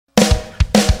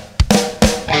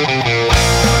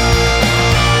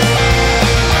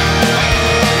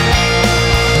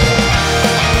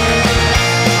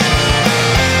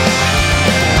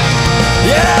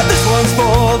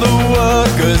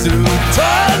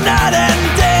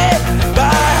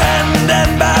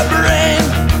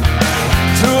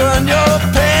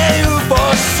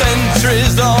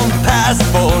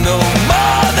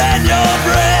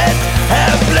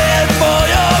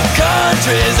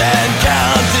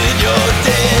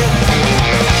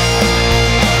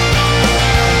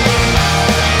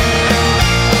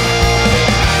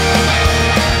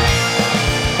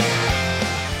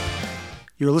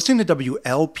listening to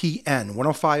WLPN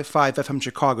 105.5 FM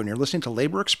Chicago, and you're listening to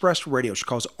Labor Express Radio,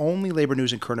 Chicago's only labor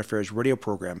news and current affairs radio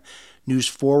program. News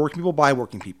for working people by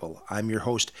working people. I'm your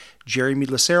host, Jerry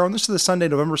Mead-Lacero, and this is the Sunday,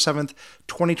 November 7th,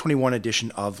 2021 edition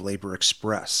of Labor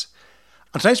Express.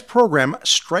 On tonight's program,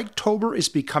 Striketober is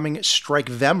becoming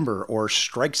Strikevember or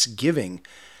Strikesgiving.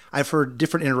 I've heard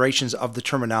different iterations of the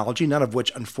terminology, none of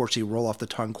which unfortunately roll off the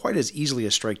tongue quite as easily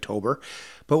as Striketober.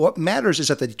 But what matters is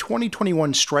that the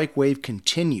 2021 strike wave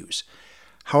continues.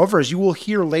 However, as you will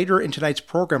hear later in tonight's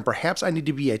program, perhaps I need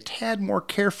to be a tad more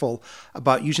careful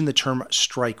about using the term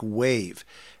strike wave.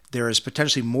 There is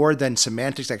potentially more than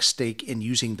semantics at stake in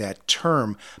using that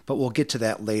term, but we'll get to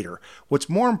that later. What's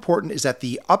more important is that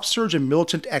the upsurge in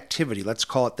militant activity, let's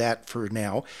call it that for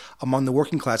now, among the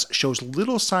working class shows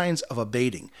little signs of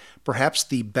abating. Perhaps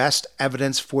the best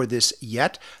evidence for this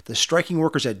yet, the striking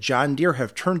workers at John Deere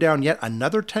have turned down yet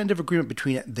another tentative agreement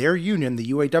between their union,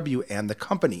 the UAW, and the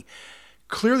company.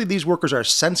 Clearly, these workers are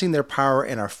sensing their power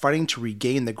and are fighting to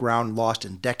regain the ground lost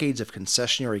in decades of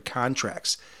concessionary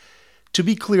contracts. To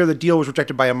be clear, the deal was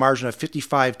rejected by a margin of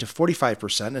 55 to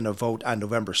 45% in a vote on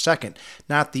November 2nd,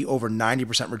 not the over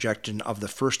 90% rejection of the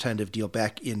first tentative deal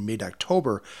back in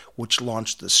mid-October, which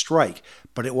launched the strike,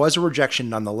 but it was a rejection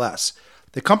nonetheless.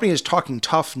 The company is talking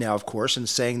tough now, of course, and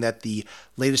saying that the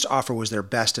latest offer was their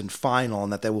best and final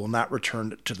and that they will not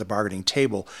return to the bargaining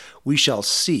table. We shall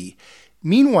see.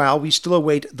 Meanwhile, we still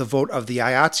await the vote of the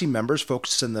IATSE members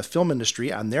focused in the film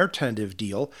industry on their tentative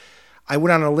deal. I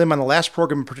went on a limb on the last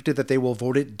program and predicted that they will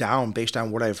vote it down based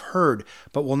on what I've heard,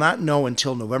 but will not know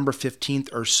until November 15th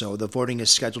or so. The voting is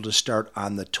scheduled to start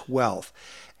on the 12th.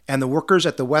 And the workers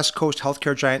at the West Coast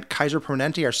healthcare giant Kaiser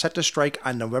Permanente are set to strike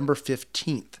on November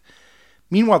 15th.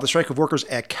 Meanwhile, the strike of workers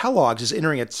at Kellogg's is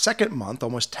entering its second month,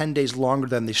 almost 10 days longer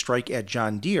than the strike at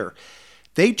John Deere.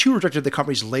 They too rejected the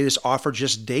company's latest offer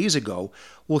just days ago.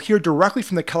 We'll hear directly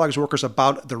from the Kellogg's workers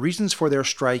about the reasons for their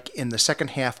strike in the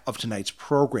second half of tonight's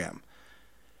program.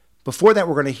 Before that,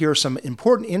 we're going to hear some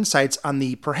important insights on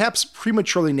the perhaps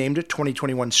prematurely named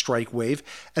 2021 strike wave,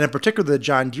 and in particular the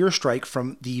John Deere strike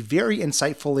from the very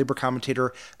insightful labor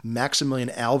commentator Maximilian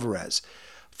Alvarez.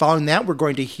 Following that, we're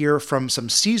going to hear from some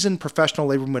seasoned professional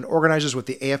labor movement organizers with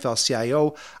the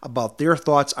AFL-CIO about their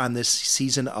thoughts on this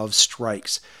season of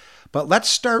strikes. But let's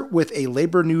start with a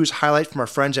labor news highlight from our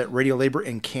friends at Radio Labor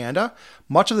in Canada.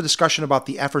 Much of the discussion about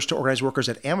the efforts to organize workers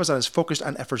at Amazon is focused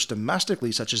on efforts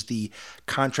domestically, such as the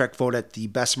contract vote at the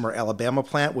Bessemer, Alabama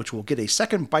plant, which will get a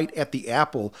second bite at the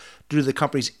apple due to the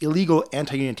company's illegal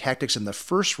anti-union tactics in the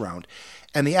first round,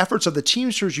 and the efforts of the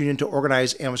Teamsters Union to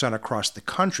organize Amazon across the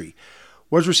country.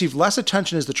 What has received less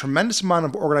attention is the tremendous amount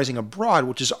of organizing abroad,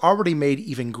 which has already made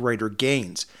even greater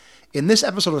gains. In this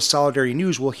episode of Solidarity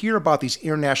News, we'll hear about these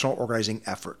international organizing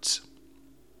efforts.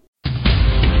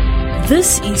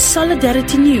 This is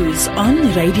Solidarity News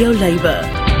on Radio Labor.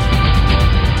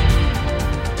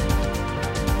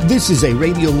 This is a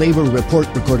Radio Labor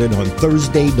report recorded on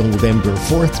Thursday, November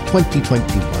 4th,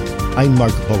 2021. I'm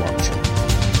Mark Boulanger.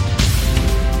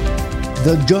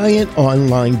 The giant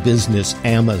online business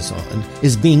Amazon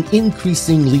is being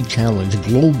increasingly challenged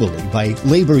globally by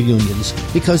labor unions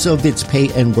because of its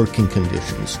pay and working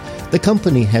conditions. The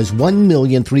company has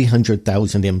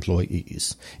 1,300,000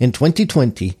 employees. In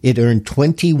 2020, it earned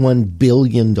 $21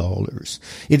 billion.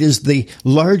 It is the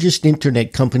largest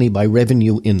internet company by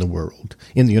revenue in the world.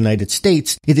 In the United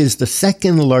States, it is the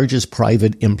second largest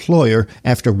private employer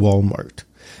after Walmart.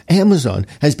 Amazon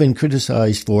has been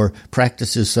criticized for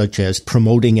practices such as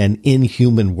promoting an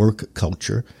inhuman work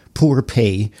culture, poor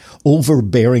pay,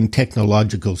 overbearing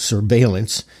technological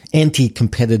surveillance,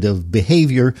 anti-competitive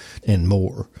behavior, and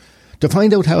more. To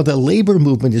find out how the labor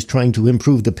movement is trying to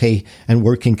improve the pay and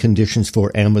working conditions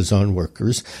for Amazon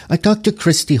workers, I talked to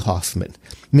Christy Hoffman.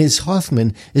 Ms.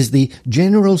 Hoffman is the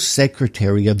General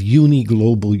Secretary of UNI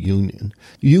Global Union.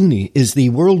 UNI is the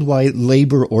worldwide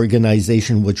labor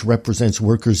organization which represents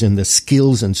workers in the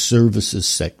skills and services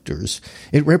sectors.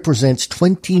 It represents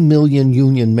 20 million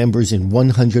union members in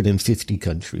 150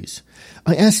 countries.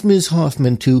 I asked Ms.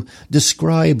 Hoffman to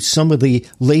describe some of the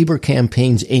labor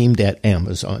campaigns aimed at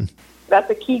Amazon. That's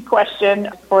a key question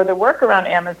for the work around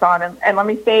Amazon. And let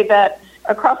me say that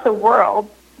across the world,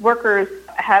 workers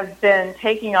have been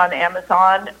taking on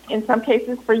Amazon, in some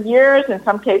cases for years, in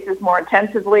some cases more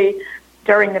intensively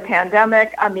during the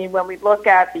pandemic. I mean, when we look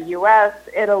at the U.S.,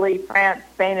 Italy, France,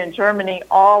 Spain, and Germany,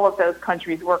 all of those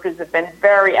countries' workers have been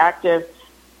very active,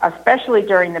 especially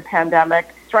during the pandemic,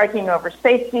 striking over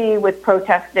safety, with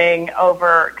protesting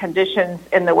over conditions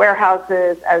in the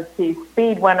warehouses. As the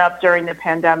speed went up during the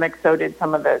pandemic, so did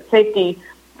some of the safety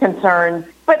concerns.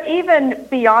 But even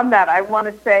beyond that, I want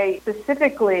to say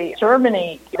specifically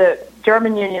Germany, the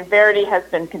German union Verdi has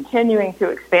been continuing to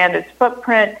expand its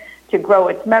footprint, to grow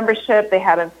its membership. They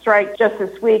had a strike just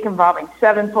this week involving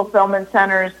 7 fulfillment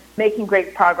centers, making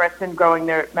great progress in growing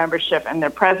their membership and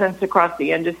their presence across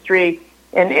the industry.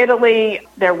 In Italy,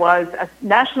 there was a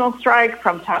national strike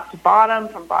from top to bottom,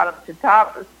 from bottom to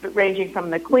top, ranging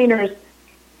from the cleaners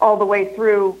all the way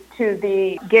through to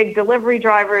the gig delivery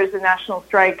drivers, a national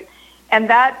strike. And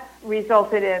that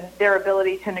resulted in their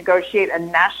ability to negotiate a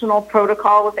national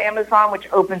protocol with Amazon,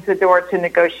 which opens the door to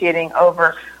negotiating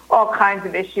over all kinds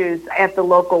of issues at the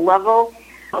local level.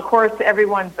 Of course,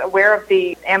 everyone's aware of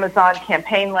the Amazon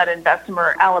campaign-led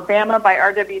Investomer Alabama by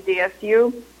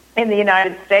RWDSU in the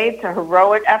United States, a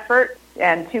heroic effort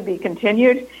and to be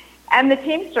continued. And the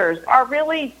Teamsters are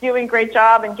really doing a great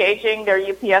job engaging their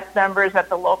UPS members at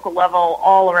the local level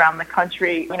all around the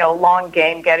country, long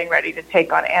game getting ready to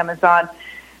take on Amazon.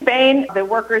 Spain, the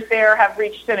workers there have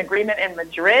reached an agreement in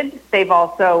Madrid. They've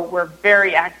also were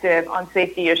very active on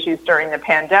safety issues during the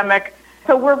pandemic.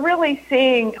 So we're really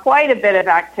seeing quite a bit of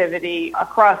activity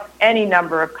across any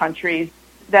number of countries.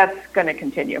 That's going to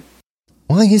continue.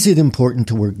 Why is it important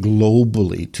to work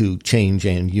globally to change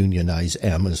and unionize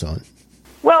Amazon?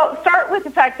 Well, start with the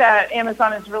fact that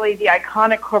Amazon is really the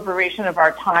iconic corporation of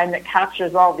our time that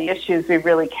captures all the issues we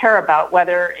really care about,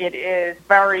 whether it is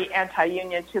very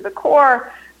anti-union to the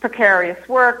core, precarious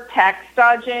work, tax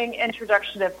dodging,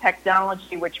 introduction of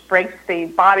technology which breaks the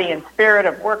body and spirit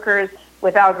of workers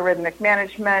with algorithmic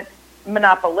management,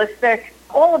 monopolistic.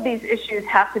 All of these issues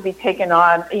have to be taken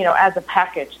on, as a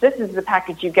package. This is the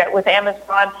package you get with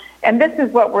Amazon, and this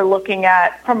is what we're looking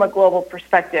at from a global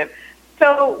perspective.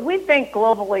 So we think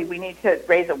globally we need to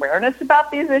raise awareness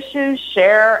about these issues,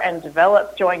 share and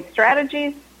develop joint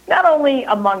strategies, not only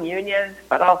among unions,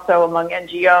 but also among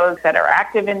NGOs that are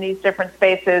active in these different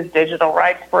spaces, digital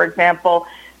rights, for example.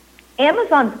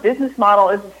 Amazon's business model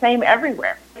is the same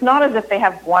everywhere. It's not as if they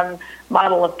have one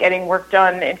model of getting work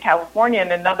done in California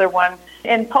and another one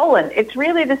in Poland. It's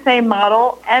really the same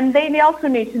model, and they also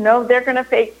need to know they're going to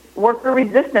face worker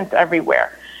resistance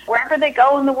everywhere. Wherever they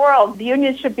go in the world, the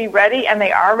unions should be ready, and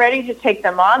they are ready to take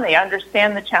them on. They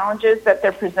understand the challenges that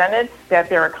they're presented, that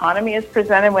their economy is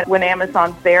presented when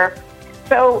Amazon's there.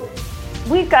 So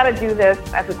we've got to do this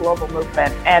as a global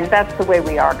movement, and that's the way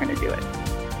we are going to do it.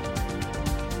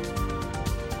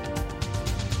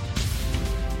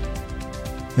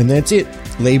 And that's it.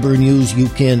 Labor news you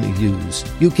can use.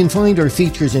 You can find our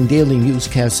features and daily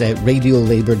newscasts at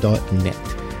radiolabor.net.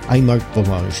 I'm Mark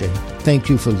Boulanger. Thank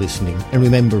you for listening. And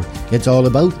remember, it's all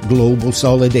about global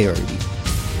solidarity.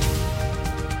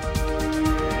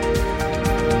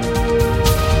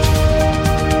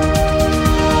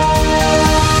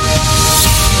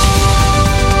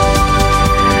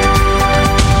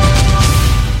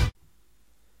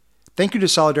 Thank you to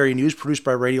Solidarity News, produced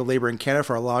by Radio Labor in Canada,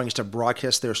 for allowing us to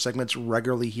broadcast their segments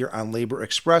regularly here on Labor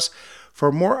Express.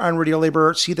 For more on Radio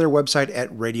Labor, see their website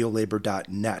at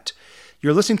radiolabor.net.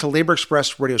 You're listening to Labor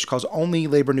Express Radio, Chicago's only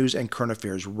labor news and current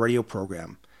affairs radio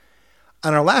program.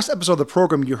 On our last episode of the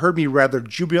program, you heard me rather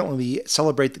jubilantly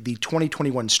celebrate the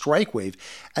 2021 strike wave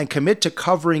and commit to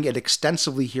covering it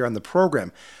extensively here on the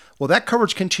program. Well, that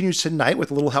coverage continues tonight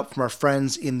with a little help from our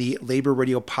friends in the Labor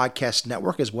Radio Podcast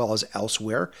Network as well as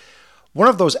elsewhere. One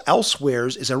of those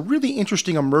elsewheres is a really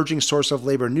interesting emerging source of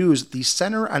labor news, the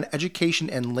Center on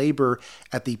Education and Labor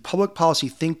at the public policy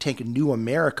think tank New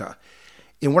America.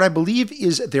 In what I believe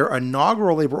is their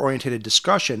inaugural labor-oriented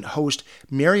discussion, host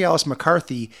Mary Alice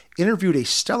McCarthy interviewed a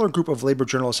stellar group of labor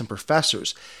journalists and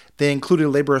professors. They included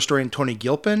labor historian Tony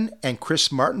Gilpin and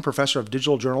Chris Martin, professor of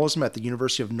digital journalism at the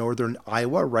University of Northern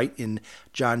Iowa, right in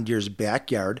John Deere's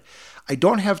backyard. I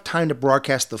don't have time to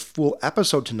broadcast the full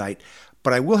episode tonight,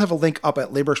 but I will have a link up at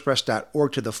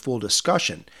laborexpress.org to the full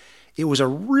discussion. It was a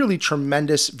really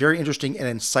tremendous, very interesting,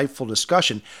 and insightful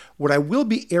discussion. What I will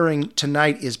be airing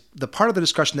tonight is the part of the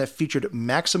discussion that featured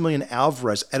Maximilian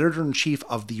Alvarez, editor-in-chief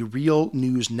of the Real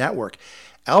News Network.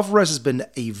 Alvarez has been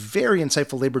a very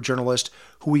insightful labor journalist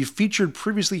who we've featured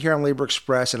previously here on Labor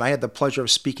Express, and I had the pleasure of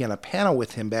speaking on a panel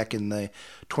with him back in the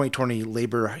 2020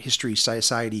 Labor History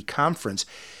Society conference.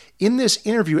 In this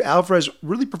interview, Alvarez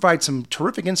really provides some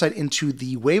terrific insight into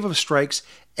the wave of strikes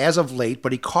as of late,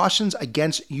 but he cautions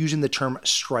against using the term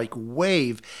strike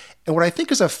wave. And what I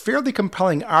think is a fairly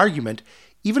compelling argument,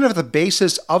 even if the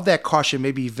basis of that caution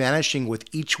may be vanishing with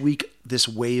each week this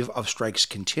wave of strikes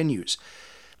continues.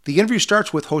 The interview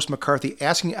starts with host McCarthy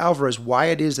asking Alvarez why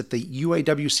it is that the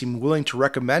UAW seemed willing to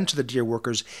recommend to the Deere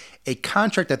workers a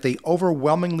contract that they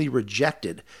overwhelmingly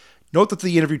rejected. Note that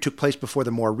the interview took place before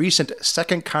the more recent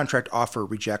second contract offer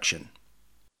rejection.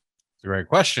 It's a great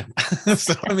question.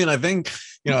 So, I mean, I think,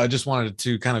 I just wanted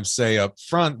to kind of say up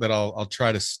front that I'll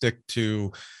try to stick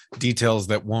to details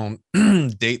that won't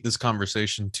date this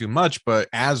conversation too much. But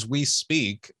as we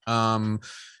speak,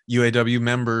 UAW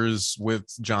members with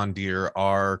John Deere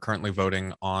are currently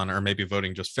voting on, or maybe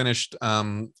voting just finished,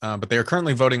 but they are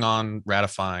currently voting on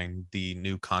ratifying the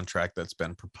new contract that's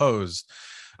been proposed.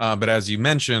 But as you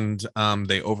mentioned,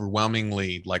 they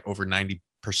overwhelmingly, like over 90%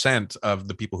 of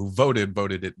the people who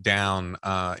voted it down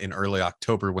in early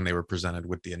October when they were presented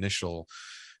with the initial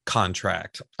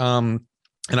contract.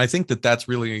 And I think that that's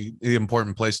really the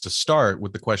important place to start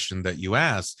with the question that you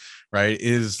asked, right?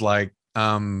 Is like,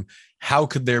 how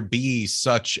could there be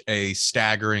such a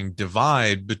staggering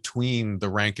divide between the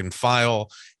rank and file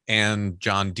and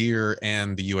John Deere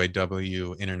and the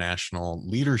UAW international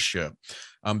leadership?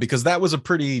 Because that was a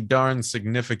pretty darn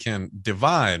significant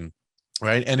divide,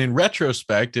 right? And in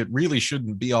retrospect, it really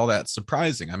shouldn't be all that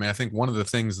surprising. I mean, I think one of the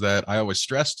things that I always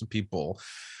stress to people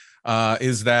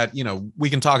is that, we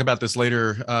can talk about this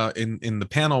later in the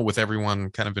panel with everyone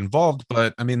kind of involved.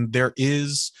 But I mean, there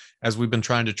is, as we've been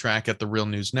trying to track at the Real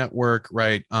News Network,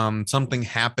 right, something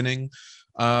happening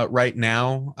right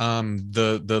now.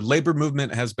 The labor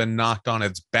movement has been knocked on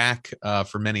its back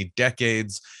for many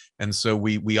decades. And so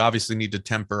we obviously need to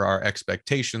temper our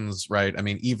expectations, right? I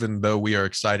mean, even though we are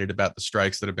excited about the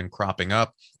strikes that have been cropping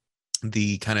up,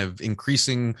 the kind of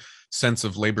increasing sense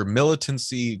of labor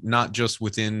militancy, not just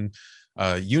within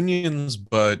unions,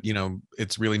 but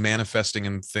it's really manifesting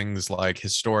in things like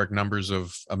historic numbers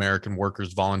of American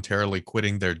workers voluntarily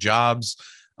quitting their jobs,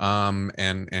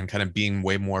 and kind of being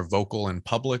way more vocal in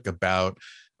public about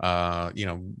what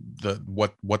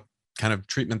kind of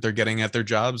treatment they're getting at their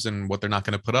jobs and what they're not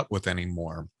going to put up with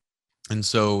anymore. And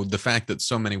so the fact that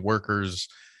so many workers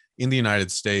in the United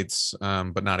States,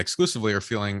 but not exclusively, are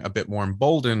feeling a bit more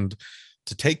emboldened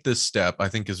to take this step, I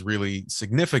think is really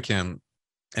significant.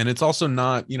 And it's also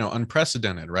not,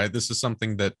 unprecedented, right? This is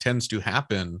something that tends to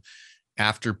happen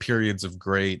after periods of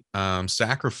great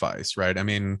sacrifice, right? I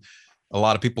mean, a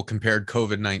lot of people compared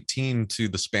COVID-19 to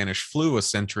the Spanish flu a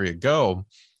century ago.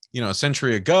 A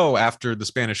century ago, after the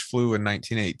Spanish flu in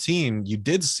 1918, you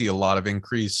did see a lot of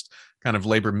increased kind of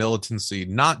labor militancy,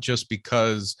 not just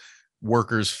because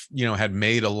workers, had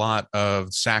made a lot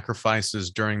of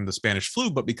sacrifices during the Spanish flu,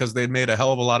 but because they had made a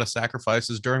hell of a lot of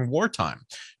sacrifices during wartime,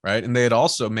 right? And they had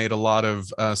also made a lot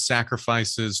of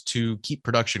sacrifices to keep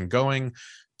production going,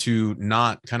 to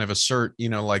not kind of assert,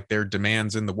 like their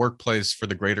demands in the workplace for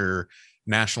the greater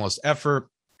nationalist effort.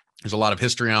 There's a lot of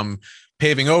history I'm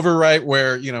paving over, right,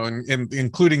 where,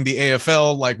 including the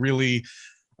AFL, like really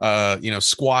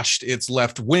squashed its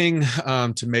left wing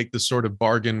to make this sort of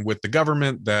bargain with the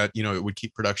government that, it would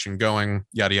keep production going,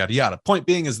 yada, yada, yada. Point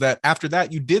being is that after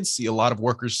that, you did see a lot of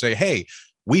workers say, hey,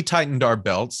 we tightened our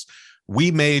belts.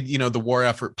 We made, the war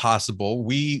effort possible.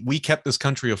 We kept this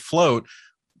country afloat.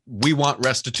 We want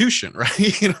restitution,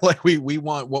 right? Like we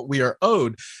want what we are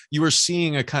owed. You are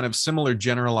seeing a kind of similar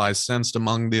generalized sense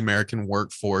among the American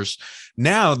workforce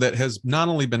now that has not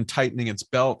only been tightening its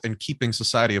belt and keeping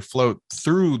society afloat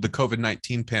through the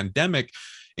COVID-19 pandemic,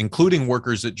 including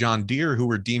workers at John Deere who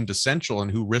were deemed essential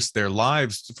and who risked their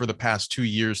lives for the past 2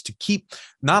 years to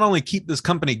not only keep this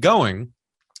company going,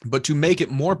 but to make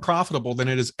it more profitable than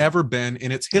it has ever been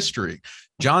in its history.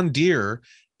 John Deere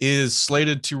is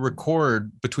slated to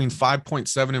record between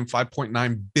 $5.7 and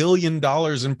 $5.9 billion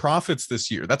in profits this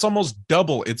year. That's almost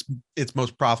double its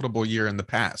most profitable year in the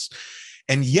past.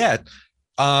 And yet,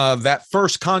 that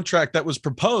first contract that was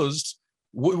proposed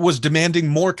was demanding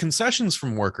more concessions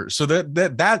from workers. So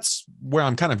that's where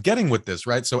I'm kind of getting with this,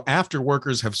 right? So after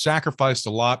workers have sacrificed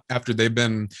a lot, after they've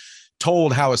been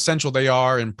told how essential they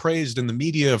are and praised in the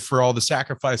media for all the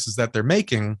sacrifices that they're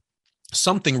making,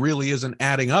 something really isn't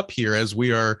adding up here as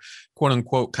we are, quote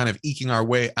unquote, kind of eking our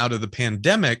way out of the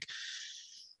pandemic,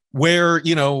 where,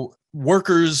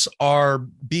 workers are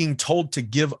being told to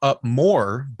give up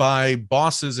more by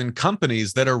bosses and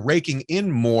companies that are raking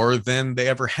in more than they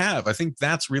ever have. I think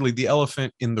that's really the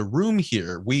elephant in the room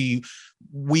here. We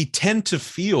tend to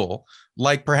feel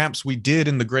like perhaps we did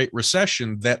in the Great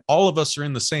Recession, that all of us are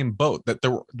in the same boat, that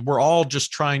we're all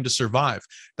just trying to survive.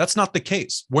 That's not the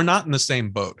case. We're not in the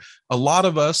same boat. A lot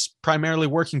of us, primarily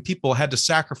working people, had to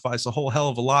sacrifice a whole hell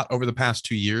of a lot over the past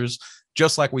 2 years,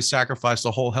 just like we sacrificed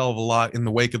a whole hell of a lot in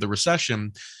the wake of the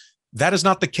recession. That is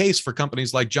not the case for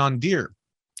companies like John Deere.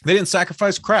 They didn't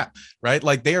sacrifice crap, right?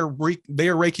 Like they are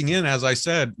raking in, as I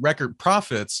said, record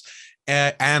profits.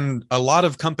 And a lot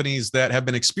of companies that have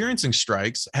been experiencing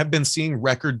strikes have been seeing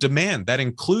record demand. That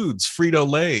includes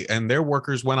Frito-Lay, and their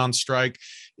workers went on strike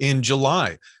in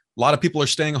July. A lot of people are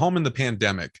staying home in the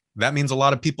pandemic. That means a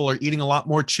lot of people are eating a lot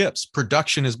more chips.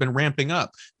 Production has been ramping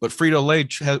up, but Frito-Lay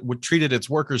treated its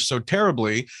workers so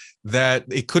terribly that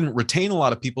it couldn't retain a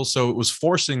lot of people. So it was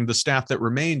forcing the staff that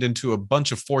remained into a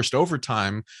bunch of forced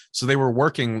overtime. So they were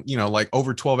working, like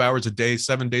over 12 hours a day,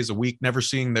 7 days a week, never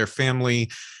seeing their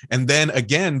family. And then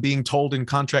again, being told in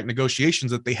contract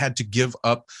negotiations that they had to give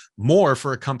up more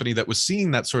for a company that was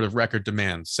seeing that sort of record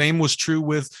demand. Same was true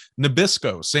with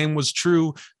Nabisco. Same was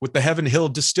true with the Heaven Hill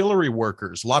distillery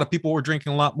workers. A lot of people were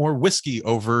drinking a lot more whiskey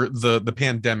over the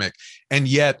pandemic. And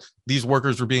yet these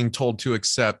workers were being told to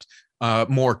accept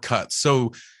more cuts.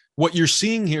 So what you're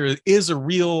seeing here is a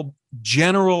real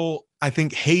general, I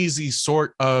think, hazy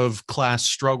sort of class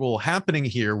struggle happening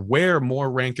here, where more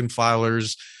rank and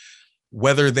filers,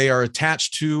 whether they are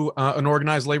attached to an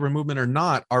organized labor movement or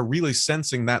not, are really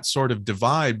sensing that sort of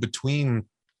divide between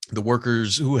the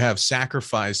workers who have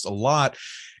sacrificed a lot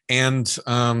and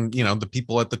the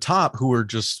people at the top who are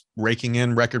just raking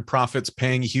in record profits,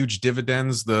 paying huge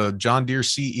dividends. The John Deere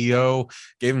CEO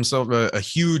gave himself a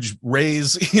huge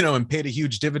raise, and paid a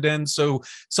huge dividend. So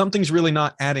something's really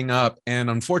not adding up. And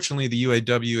unfortunately, the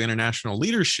UAW international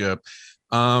leadership,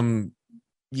 is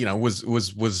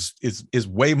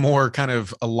way more kind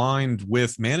of aligned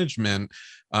with management,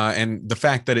 and the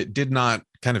fact that it did not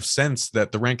kind of sense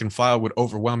that the rank and file would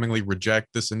overwhelmingly reject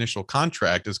this initial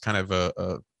contract is kind of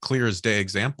a clear as day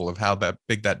example of how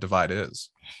big that divide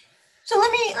is. So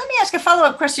let me ask a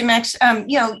follow-up question, Max.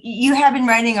 You have been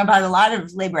writing about a lot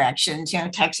of labor actions,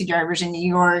 taxi drivers in New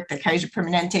York, the Kaiser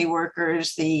Permanente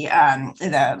workers, the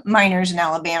miners in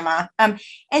Alabama. And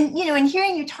in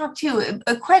hearing you talk to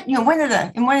one of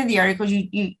the articles,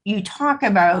 you talk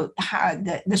about how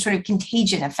the sort of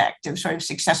contagion effect of sort of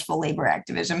successful labor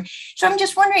activism. So I'm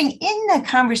just wondering, in the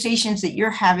conversations that you're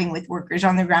having with workers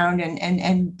on the ground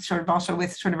and sort of also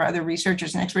with sort of other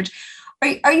researchers and experts,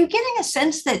 are you getting a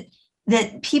sense that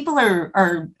people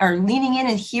are leaning in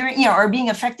and hearing, are being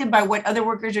affected by what other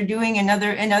workers are doing in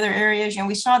other areas?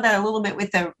 We saw that a little bit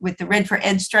with the Red for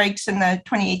Ed strikes in the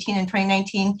 2018 and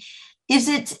 2019.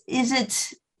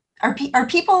 Are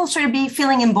people sort of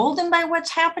feeling emboldened by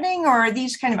what's happening, or are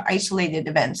these kind of isolated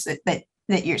events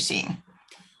that you're seeing?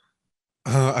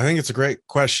 I think it's a great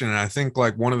question. And I think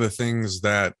one of the things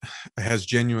that has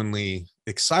genuinely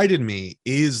excited me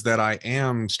is that I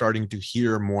am starting to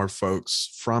hear more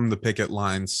folks from the picket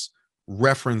lines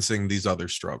referencing these other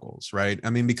struggles, right?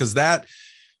 I mean, because that,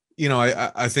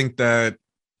 I think that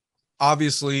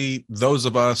obviously those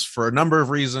of us, for a number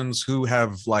of reasons, who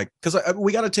have because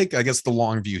we got to take, I guess, the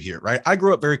long view here, right? I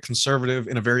grew up very conservative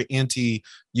in a very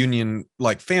anti-union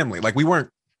family. We weren't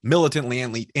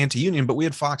militantly anti-union, but we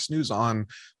had Fox News on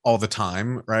all the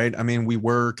time, right? I mean, we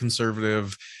were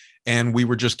conservative, and we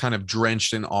were just kind of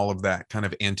drenched in all of that kind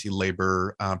of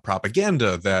anti-labor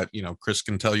propaganda that, Chris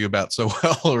can tell you about so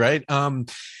well, right?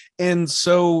 And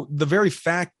so the very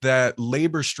fact that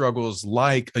labor struggles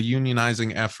like a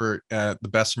unionizing effort at the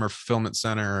Bessemer Fulfillment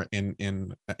Center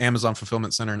in Amazon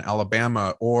Fulfillment Center in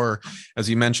Alabama, or as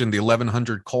you mentioned, the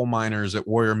 1,100 coal miners at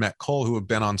Warrior Met Coal who have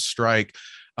been on strike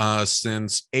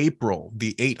since April,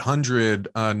 the 800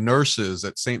 nurses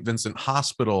at St. Vincent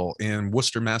Hospital in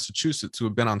Worcester, Massachusetts, who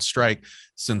have been on strike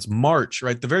since March,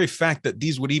 right? The very fact that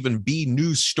these would even be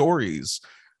news stories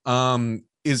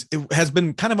it has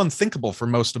been kind of unthinkable for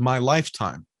most of my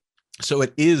lifetime. So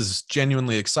it is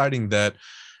genuinely exciting that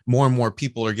more and more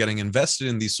people are getting invested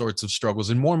in these sorts of struggles,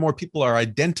 and more people are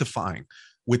identifying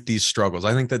with these struggles.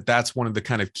 I think that that's one of the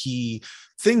kind of key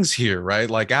things here, right?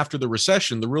 After the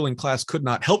recession, the ruling class could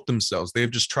not help themselves.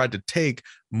 They've just tried to take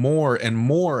more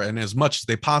and as much as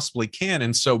they possibly can.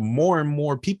 And so more and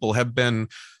more people have been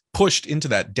pushed into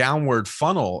that downward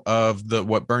funnel of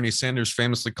what Bernie Sanders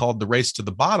famously called the race to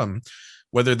the bottom,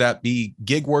 whether that be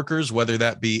gig workers, whether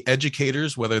that be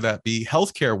educators, whether that be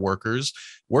healthcare workers.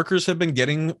 Workers have been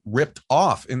getting ripped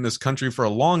off in this country for a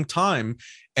long time.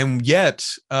 And yet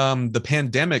the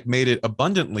pandemic made it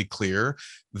abundantly clear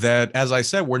that, as I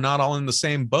said, we're not all in the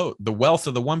same boat. The wealth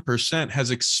of the 1% has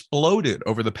exploded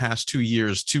over the past 2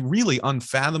 years to really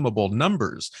unfathomable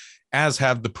numbers, as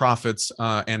have the profits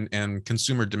and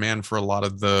consumer demand for a lot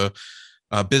of the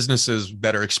businesses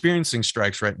that are experiencing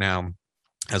strikes right now,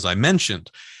 as I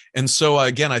mentioned. And so,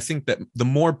 again, I think that the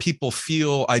more people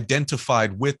feel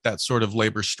identified with that sort of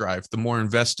labor strife, the more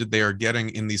invested they are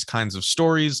getting in these kinds of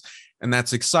stories. And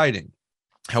that's exciting.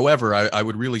 However, I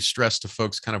would really stress to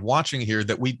folks kind of watching here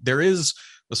that there is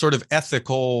a sort of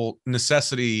ethical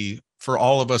necessity for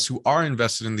all of us who are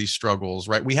invested in these struggles,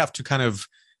 right, we have to kind of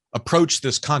approach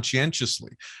this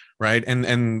conscientiously, right?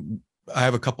 And I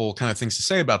have a couple kind of things to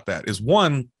say about that. Is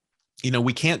one,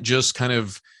 we can't just kind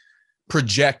of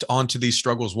project onto these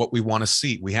struggles what we want to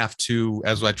see. We have to,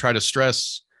 as I try to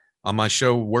stress on my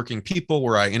show, Working People,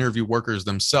 where I interview workers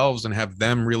themselves and have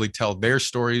them really tell their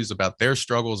stories about their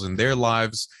struggles in their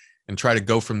lives and try to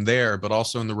go from there. But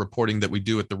also in the reporting that we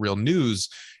do at The Real News,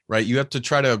 right, you have to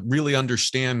try to really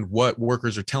understand what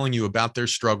workers are telling you about their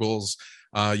struggles.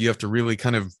 You have to really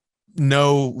kind of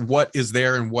know what is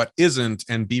there and what isn't,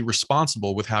 and be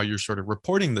responsible with how you're sort of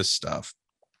reporting this stuff.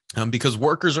 Because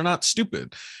workers are not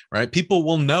stupid, right? People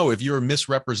will know if you're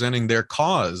misrepresenting their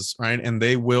cause, right? And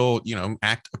they will,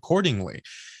 act accordingly.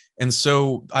 And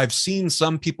so I've seen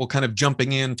some people kind of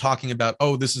jumping in, talking about,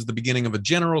 oh, this is the beginning of a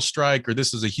general strike, or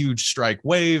this is a huge strike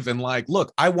wave. And like,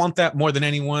 look, I want that more than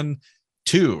anyone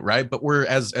too, right? But we're,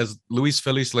 as Luis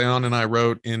Feliz Leon and I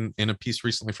wrote in a piece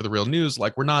recently for The Real News,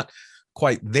 like, we're not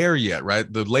quite there yet,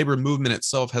 right? The labor movement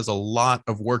itself has a lot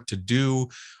of work to do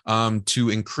to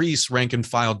increase rank and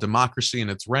file democracy in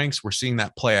its ranks. We're seeing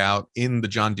that play out in the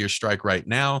John Deere strike right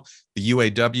now. The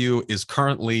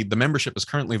UAW the membership is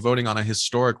currently voting on a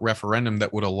historic referendum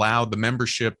that would allow the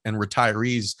membership and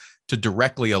retirees to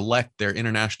directly elect their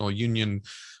international union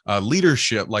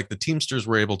leadership, like the Teamsters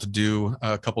were able to do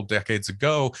a couple decades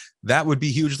ago. That would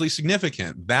be hugely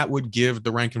significant. That would give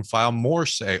the rank and file more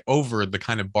say over the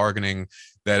kind of bargaining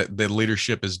that the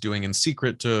leadership is doing in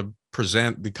secret to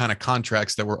present the kind of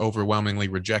contracts that were overwhelmingly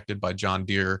rejected by John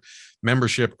Deere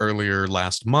membership earlier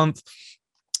last month.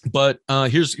 But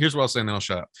here's what I'll say, and then I'll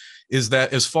shut up, is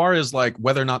that as far as like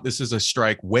whether or not this is a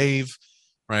strike wave,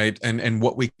 right, and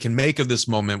what we can make of this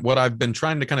moment, what I've been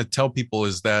trying to kind of tell people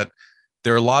is that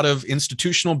there are a lot of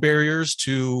institutional barriers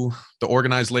to the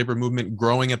organized labor movement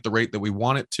growing at the rate that we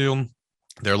want it to.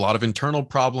 There are a lot of internal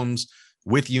problems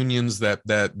with unions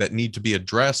that need to be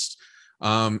addressed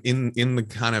in the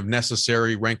kind of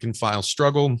necessary rank and file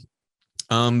struggle.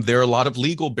 There are a lot of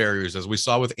legal barriers, as we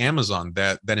saw with Amazon,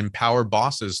 that empower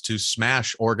bosses to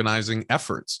smash organizing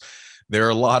efforts.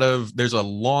 There's a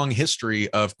long history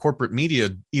of corporate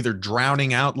media either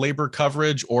drowning out labor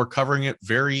coverage or covering it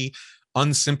very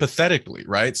unsympathetically,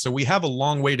 right? So we have a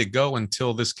long way to go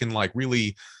until this can like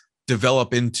really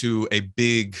develop into a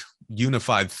big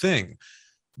unified thing.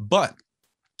 But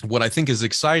what I think is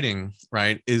exciting,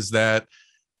 right, is that,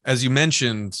 as you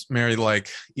mentioned, Mary, like,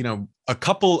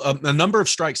 a number of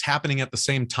strikes happening at the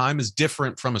same time is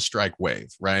different from a strike wave,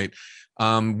 right?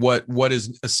 What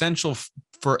is essential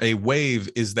for a wave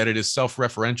is that it is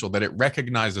self-referential, that it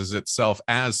recognizes itself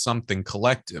as something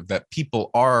collective, that people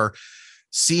are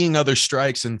seeing other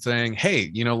strikes and saying,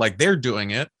 hey, like, they're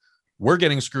doing it, we're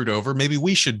getting screwed over, maybe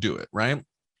we should do it, right?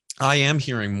 I am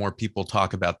hearing more people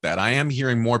talk about that. I am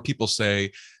hearing more people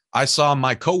say, I saw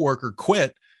my coworker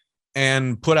quit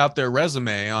and put out their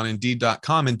resume on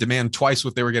Indeed.com and demand twice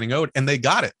what they were getting owed, and they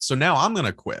got it. So now I'm going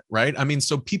to quit, right? I mean,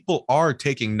 so people are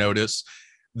taking notice.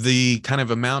 The kind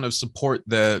of amount of support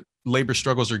that labor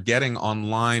struggles are getting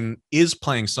online is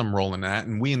playing some role in that.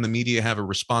 And we in the media have a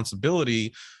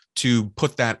responsibility to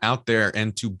put that out there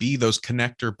and to be those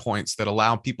connector points that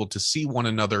allow people to see one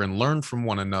another and learn from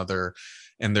one another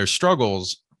and their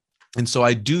struggles. And so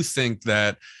I do think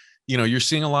that, you're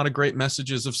seeing a lot of great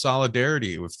messages of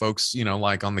solidarity with folks,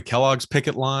 like on the Kellogg's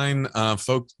picket line,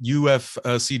 folks,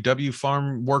 UFCW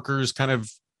farm workers kind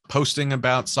of posting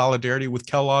about solidarity with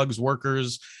Kellogg's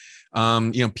workers,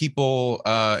 people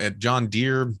at John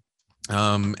Deere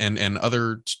and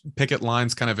other picket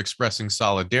lines kind of expressing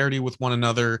solidarity with one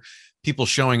another, people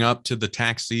showing up to the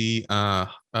taxi,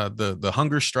 the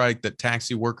hunger strike that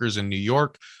taxi workers in New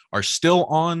York are still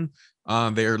on.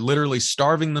 They're literally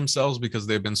starving themselves because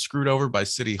they've been screwed over by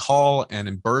City Hall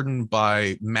and burdened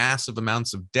by massive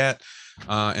amounts of debt.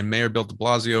 And Mayor Bill de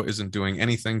Blasio isn't doing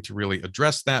anything to really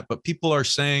address that. But people are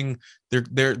saying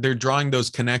they're drawing those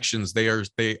connections. They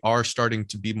are starting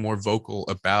to be more vocal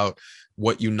about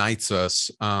what unites us.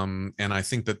 And I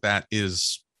think that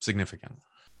is significant.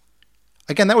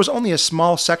 Again, that was only a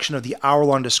small section of the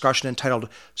hour-long discussion entitled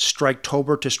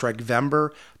Striketober to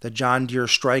Strikevember, the John Deere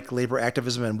strike, labor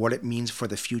activism, and what it means for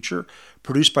the future,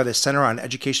 produced by the Center on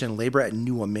Education and Labor at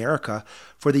New America.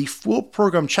 For the full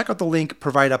program, check out the link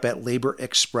provided up at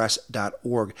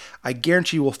laborexpress.org. I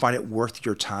guarantee you will find it worth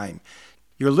your time.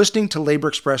 You're listening to Labor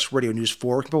Express Radio News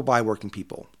for working people by working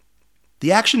people.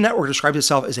 The Action Network describes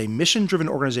itself as a mission-driven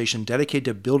organization dedicated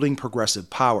to building progressive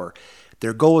power.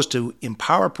 Their goal is to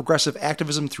empower progressive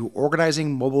activism through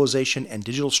organizing, mobilization, and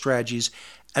digital strategies,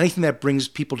 anything that brings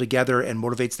people together and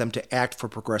motivates them to act for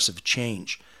progressive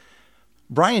change.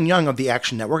 Brian Young of the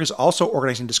Action Network is also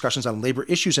organizing discussions on labor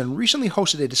issues and recently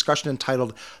hosted a discussion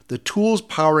entitled The Tools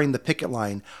Powering the Picket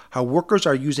Line, How Workers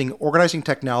Are Using Organizing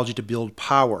Technology to Build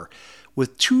Power,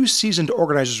 with two seasoned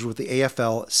organizers with the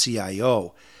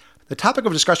AFL-CIO. The topic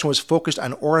of discussion was focused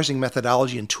on organizing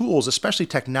methodology and tools, especially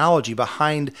technology,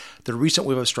 behind the recent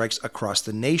wave of strikes across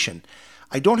the nation.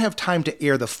 I don't have time to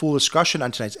air the full discussion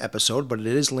on tonight's episode, but it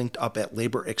is linked up at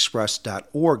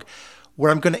laborexpress.org. What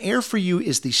I'm going to air for you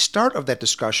is the start of that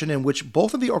discussion, in which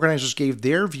both of the organizers gave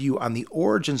their view on the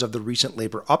origins of the recent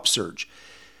labor upsurge.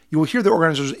 You will hear the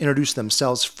organizers introduce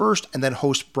themselves first, and then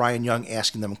host Brian Young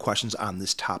asking them questions on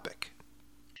this topic.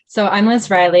 So I'm Liz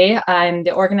Riley. I'm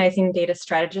the organizing data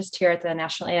strategist here at the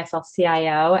National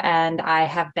AFL-CIO, and I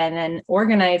have been an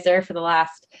organizer for the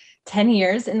last 10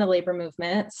 years in the labor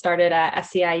movement. Started at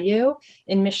SEIU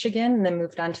in Michigan and then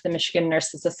moved on to the Michigan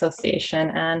Nurses Association,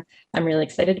 and I'm really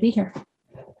excited to be here.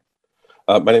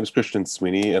 My name is Christian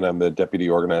Sweeney, and I'm the Deputy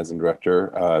Organizing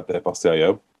Director at the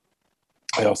AFL-CIO.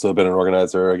 I also have been an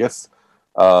organizer, I guess,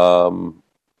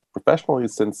 professionally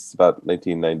since about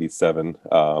 1997,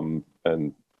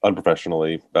 and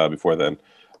unprofessionally before then.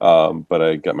 But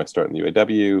I got my start in the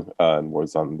UAW and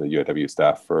was on the UAW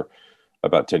staff for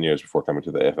about 10 years before coming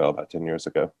to the AFL about 10 years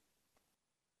ago.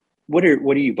 What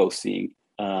are you both seeing?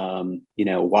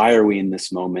 Why are we in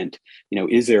this moment?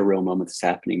 Is there a real moment that's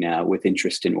happening now with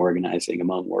interest in organizing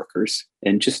among workers?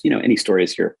 And just, any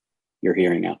stories you're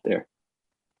hearing out there.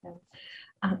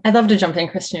 I'd love to jump in,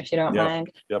 Christian, if you don't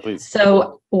mind. Yeah, please.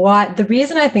 So the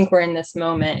reason I think we're in this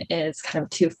moment is kind of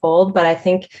twofold, but I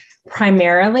think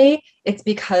primarily it's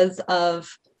because of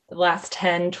the last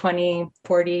 10, 20,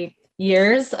 40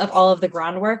 years of all of the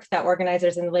groundwork that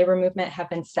organizers in the labor movement have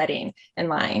been setting and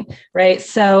lying, right?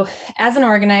 So as an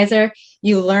organizer,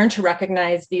 you learn to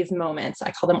recognize these moments. I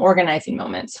call them organizing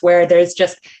moments, where there's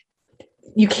just,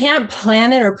 you can't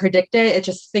plan it or predict it. It's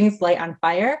just things light on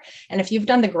fire. And if you've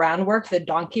done the groundwork, the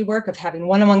donkey work of having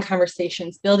one-on-one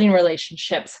conversations, building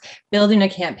relationships, building a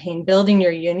campaign, building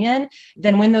your union,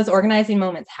 then when those organizing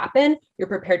moments happen, you're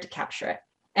prepared to capture it.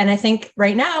 And I think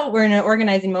right now we're in an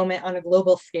organizing moment on a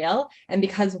global scale. And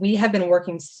because we have been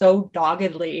working so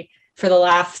doggedly for the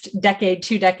last decade,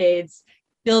 2 decades,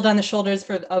 build on the shoulders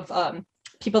of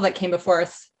people that came before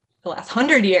us the last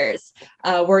 100 years,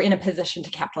 we're in a position to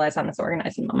capitalize on this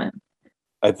organizing moment.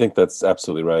 I think that's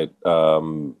absolutely right.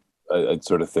 I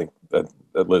sort of think that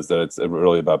Liz, that it's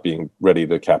really about being ready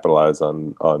to capitalize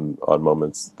on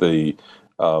moments. The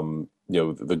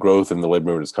growth in the labor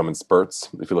movement has come in spurts.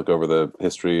 If you look over the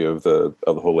history of the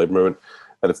whole labor movement,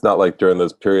 and it's not like during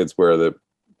those periods where the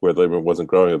labor movement wasn't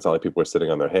growing, it's not like people were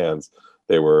sitting on their hands.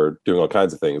 They were doing all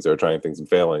kinds of things. They were trying things and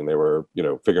failing. They were,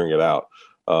 figuring it out.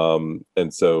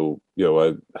 And so,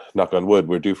 I knock on wood,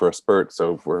 we're due for a spurt.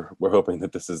 So we're hoping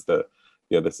that this is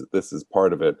this is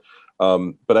part of it.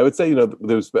 But I would say,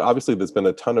 there's been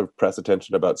a ton of press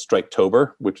attention about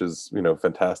Striketober, which is,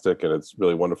 fantastic. And it's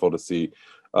really wonderful to see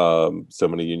so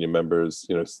many union members,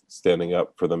 standing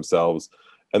up for themselves.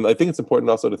 And I think it's important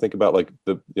also to think about like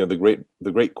the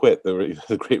great quit,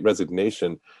 the great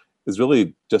resignation is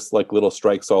really just like little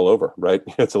strikes all over, right?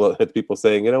 It's a lot of people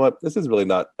saying, you know what, this is really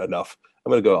not enough.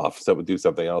 I'm going to go off, so do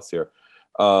something else here.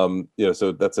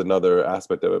 So that's another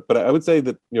aspect of it. But I would say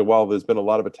that, while there's been a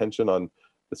lot of attention on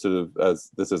this sort of,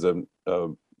 as this is a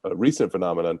recent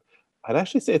phenomenon, I'd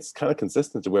actually say it's kind of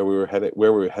consistent to where we were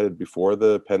headed before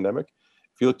the pandemic.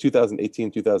 If you look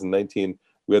 2018, 2019,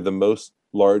 we had the most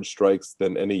large strikes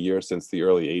than any year since the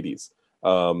early 80s.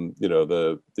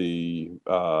 The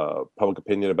public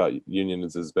opinion about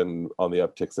unions has been on the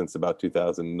uptick since about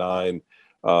 2009.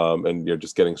 And you're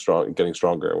just getting stronger.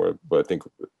 But I think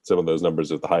some of those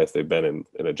numbers are the highest they've been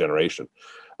in a generation.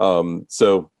 I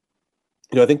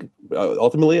think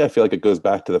ultimately I feel like it goes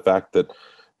back to the fact that,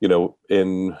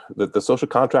 in that the social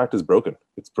contract is broken.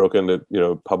 It's broken at,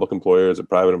 public employers, at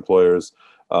private employers,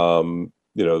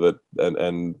 that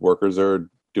and workers are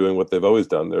doing what they've always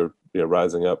done. They're,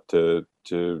 rising up to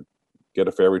get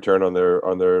a fair return on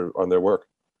their work.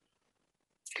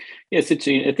 Yes, I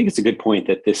think it's a good point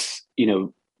that this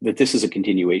is a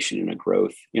continuation and a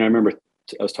growth. I remember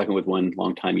I was talking with one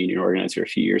longtime union organizer a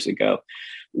few years ago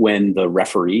when the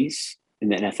referees in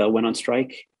the NFL went on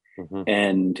strike,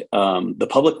 and the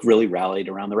public really rallied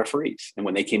around the referees. And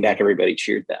when they came back, everybody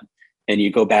cheered them. And you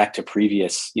go back to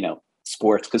previous,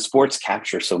 sports, because sports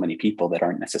capture so many people that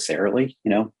aren't necessarily,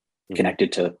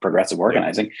 connected to progressive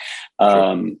organizing.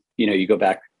 You go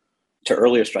back to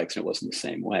earlier strikes and it wasn't the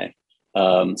same way.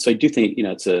 So I do think,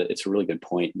 it's a really good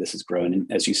point. This has grown.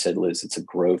 And as you said, Liz, it's a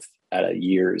growth out of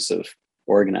years of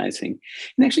organizing.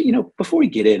 And actually, before we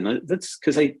get in, that's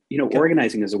because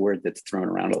organizing is a word that's thrown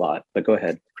around a lot. But go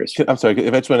ahead, Chris. I'm sorry,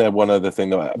 if I just want to add one other thing,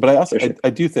 though. But I also, I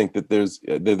do think that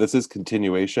this is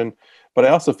continuation. But I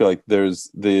also feel like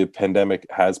the pandemic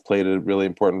has played a really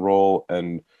important role,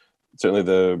 and certainly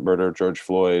the murder of George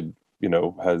Floyd,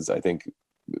 has, I think,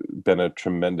 been a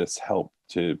tremendous help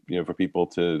to for people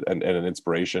to and an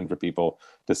inspiration for people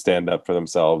to stand up for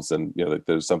themselves, and that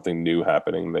there's something new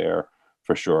happening there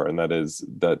for sure, and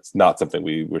that's not something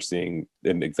we were seeing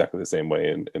in exactly the same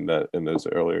way in those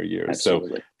earlier years.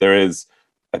 Absolutely. So there is,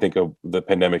 I think, the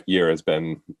pandemic year has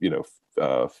been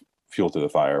fuel to the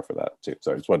fire for that too.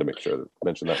 So I just wanted to make sure to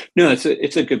mention that. No,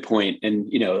 it's a good point, and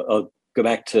I'll go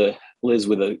back to Liz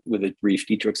with a brief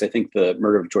detour, because I think the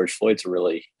murder of George Floyd's a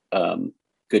really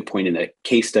good point in a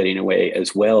case study in a way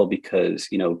as well, because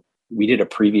we did I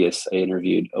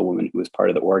interviewed a woman who was part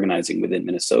of the organizing within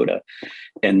Minnesota,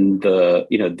 and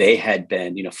they had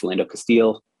been, Philando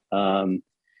Castile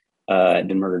had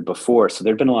been murdered before, so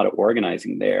there'd been a lot of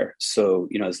organizing there. So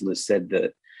as Liz said,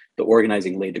 the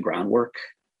organizing laid the groundwork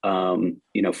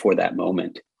for that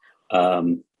moment,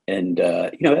 and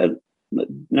I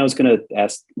was going to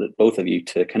ask both of you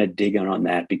to kind of dig in on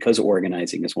that, because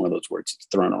organizing is one of those words that's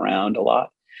thrown around a lot.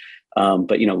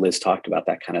 But Liz talked about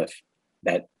that kind of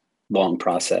that long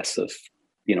process of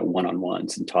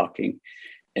one-on-ones and talking.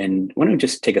 And why don't we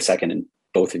just take a second and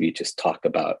both of you just talk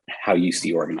about how you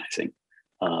see organizing?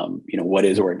 What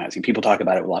is organizing? People talk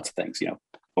about it with lots of things.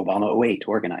 Obama 08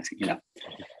 organizing.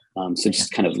 So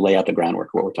just kind of lay out the groundwork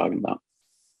of what we're talking about.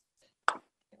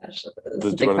 Gosh, this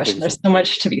is a big question. There's so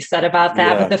much to be said about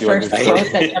that. But the first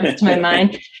quote that comes to my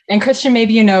mind, and Christian,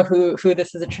 maybe who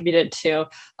this is attributed to.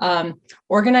 An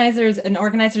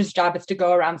organizer's job is to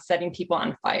go around setting people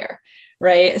on fire,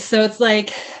 right? So it's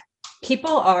like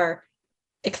people are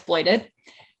exploited.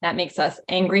 That makes us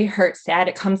angry, hurt, sad.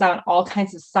 It comes out in all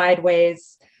kinds of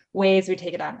sideways ways. We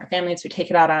take it out on our families. We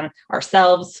take it out on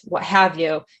ourselves, what have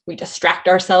you. We distract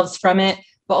ourselves from it.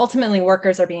 But ultimately,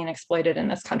 workers are being exploited in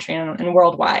this country and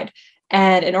worldwide.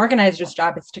 And an organizer's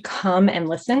job is to come and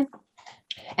listen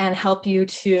and help you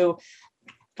to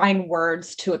find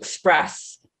words to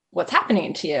express what's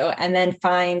happening to you, and then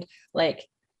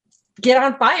get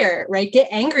on fire, right? Get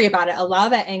angry about it. Allow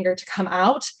that anger to come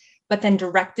out, but then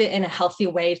direct it in a healthy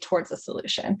way towards a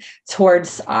solution,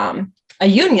 towards a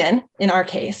union in our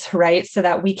case, right? So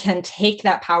that we can take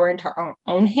that power into our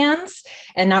own hands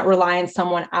and not rely on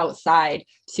someone outside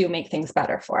to make things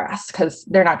better for us, because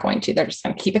they're not going to. They're just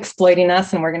going to keep exploiting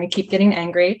us, and we're going to keep getting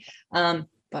angry.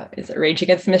 But is it Rage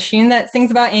Against the Machine that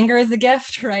sings about anger as a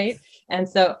gift, right? And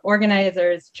so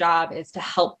organizers' job is to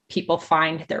help people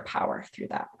find their power through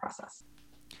that process.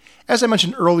 As I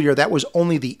mentioned earlier, that was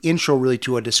only the intro really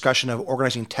to a discussion of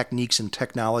organizing techniques and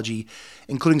technology,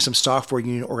 including some software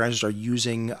union organizers are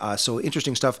using. So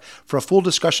interesting stuff. For a full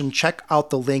discussion, check out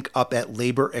the link up at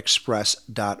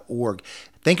laborexpress.org.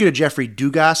 Thank you to Jeffrey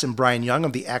Dugas and Brian Young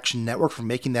of the Action Network for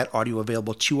making that audio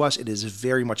available to us. It is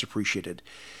very much appreciated.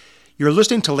 You're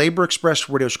listening to Labor Express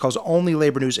Radio, Chicago's only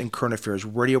labor news and current affairs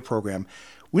radio program.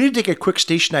 We need to take a quick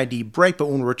station ID break, but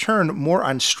when we return, more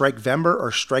on Strikevember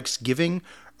or Strikesgiving,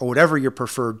 or whatever your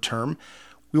preferred term.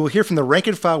 We will hear from the rank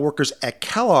and file workers at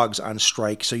Kellogg's on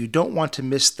strike, so you don't want to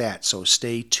miss that, so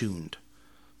stay tuned.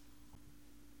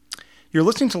 You're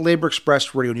listening to Labor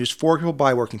Express Radio News for people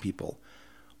by working people.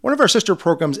 One of our sister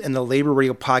programs in the Labor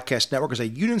Radio Podcast Network is a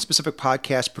union-specific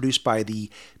podcast produced by the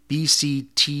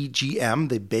BCTGM,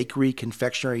 the Bakery,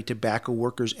 Confectionery, Tobacco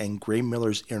Workers, and Grain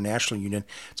Millers International Union.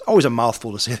 It's always a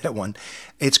mouthful to say that one.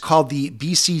 It's called the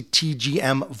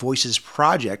BCTGM Voices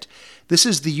Project. This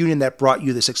is the union that brought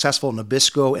you the successful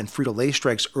Nabisco and Frito-Lay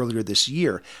strikes earlier this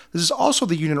year. This is also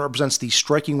the union that represents the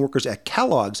striking workers at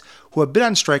Kellogg's, who have been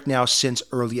on strike now since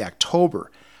early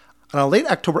October. On a late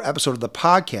October episode of the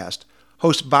podcast,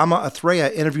 host Bama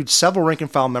Athreya interviewed several rank and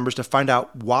file members to find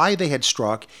out why they had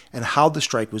struck and how the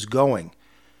strike was going.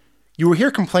 You will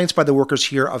hear complaints by the workers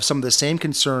here of some of the same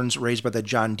concerns raised by the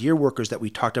John Deere workers that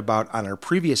we talked about on our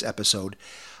previous episode,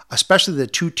 especially the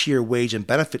two-tier wage and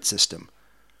benefit system.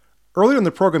 Earlier in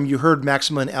the program, you heard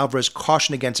Maximilian Alvarez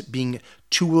caution against being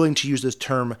too willing to use the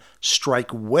term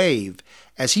strike wave,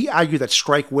 as he argued that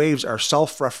strike waves are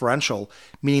self-referential,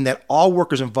 meaning that all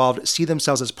workers involved see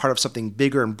themselves as part of something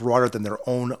bigger and broader than their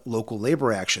own local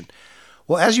labor action.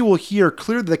 Well, as you will hear,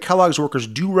 clearly the Kellogg's workers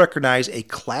do recognize a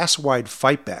class-wide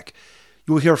fight back.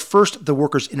 You will hear first the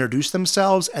workers introduce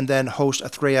themselves and then host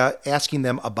Athreya asking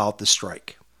them about the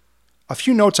strike. A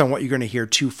few notes on what you're going to hear,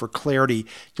 too, for clarity.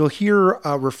 You'll hear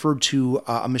referred to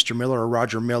a Mr. Miller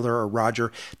or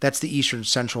Roger. That's the Eastern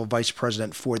Central Vice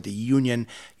President for the union.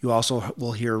 You also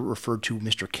will hear referred to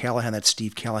Mr. Callahan. That's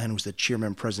Steve Callahan, who's the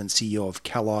Chairman, President, CEO of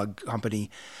Kellogg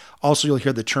Company. Also, you'll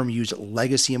hear the term used,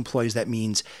 legacy employees. That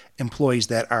means employees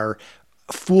that are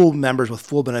full members with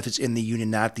full benefits in the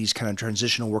union, not these kind of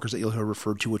transitional workers that you'll hear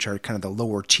referred to, which are kind of the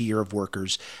lower tier of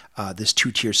workers, this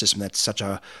two-tier system that's such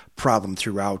a problem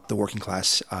throughout the working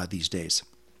class these days.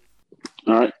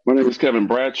 All right. My name is Kevin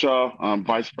Bradshaw. I'm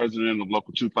Vice President of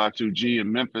Local 252G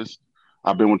in Memphis.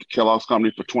 I've been with the Kellogg's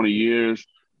Company for 20 years,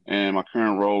 and my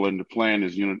current role in the plant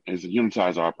is a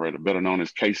unitizer operator, better known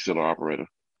as case sealer operator.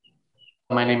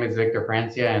 My name is Victor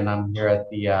Francia, and I'm here at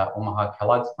the Omaha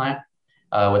Kellogg's plant.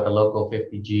 With the local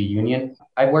 50G union.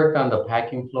 I worked on the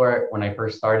packing floor when I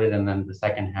first started, and then the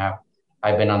second half,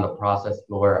 I've been on the process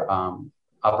floor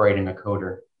operating a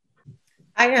coder.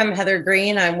 Hi, I'm Heather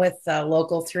Green. I'm with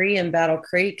Local 3 in Battle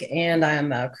Creek, and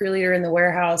I'm a crew leader in the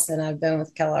warehouse, and I've been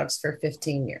with Kellogg's for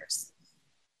 15 years.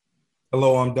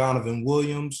 Hello, I'm Donovan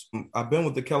Williams. I've been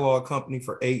with the Kellogg Company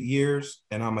for 8 years,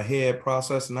 and I'm a head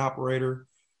processing operator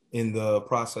in the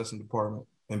processing department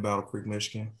in Battle Creek,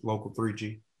 Michigan, Local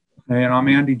 3G. And I'm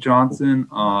Andy Johnson,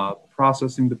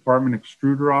 processing department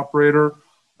extruder operator.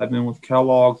 I've been with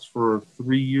Kellogg's for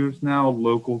 3 years now,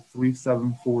 Local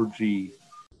 374G.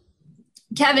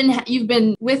 Kevin, you've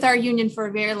been with our union for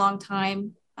a very long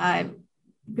time. I'm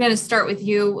going to start with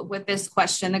you with this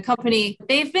question. The company,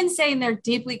 they've been saying they're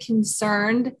deeply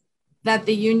concerned that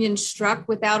the union struck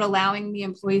without allowing the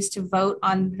employees to vote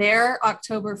on their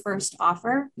October 1st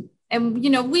offer. And,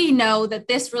 we know that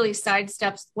this really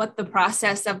sidesteps what the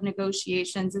process of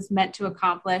negotiations is meant to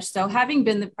accomplish. So having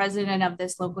been the president of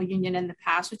this local union in the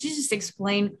past, would you just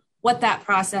explain what that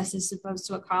process is supposed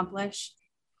to accomplish?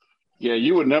 Yeah,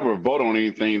 you would never vote on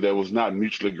anything that was not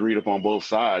mutually agreed upon both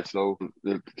sides. So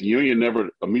the union never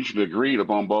mutually agreed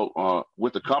upon both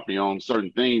with the company on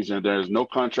certain things, and there's no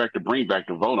contract to bring back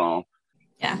to vote on.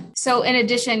 Yeah. So in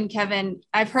addition, Kevin,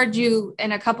 I've heard you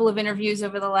in a couple of interviews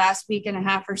over the last week and a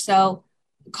half or so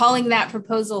calling that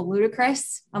proposal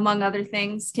ludicrous, among other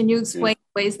things. Can you explain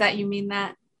ways that you mean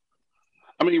that?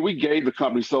 I mean, we gave the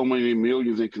company so many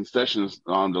millions in concessions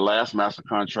on the last master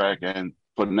contract, and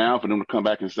for them to come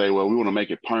back and say, well, we want to make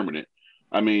it permanent.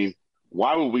 I mean,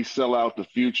 why would we sell out the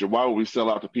future? Why would we sell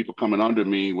out the people coming under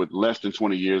me with less than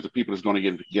 20 years, the people that's going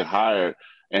to get hired?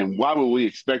 And why would we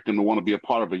expect them to want to be a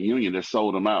part of a union that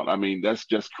sold them out? I mean, that's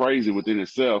just crazy within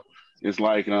itself. It's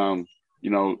like,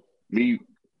 me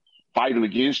fighting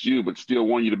against you, but still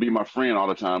want you to be my friend all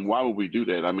the time. Why would we do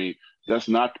that? I mean, that's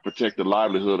not to protect the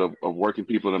livelihood of working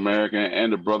people in America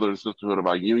and the brother and sisterhood of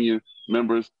our union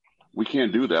members. We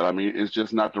can't do that. I mean, it's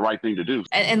just not the right thing to do.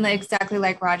 And exactly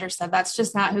like Roger said, that's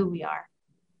just not who we are.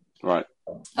 Right.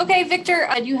 Okay, Victor,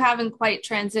 you haven't quite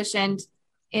transitioned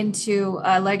into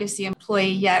a legacy employee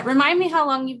yet. Remind me how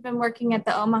long you've been working at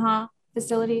the Omaha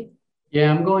facility? Yeah,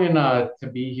 I'm going to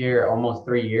be here almost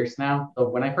 3 years now. So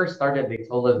when I first started, they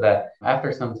told us that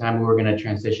after some time, we were going to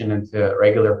transition into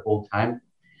regular full-time.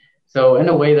 So in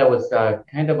a way, that was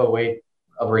kind of a way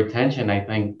of retention, I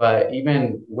think. But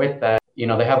even with that, they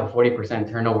have a 40%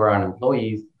 turnover on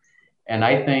employees. And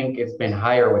I think it's been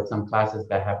higher with some classes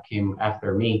that have came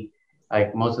after me.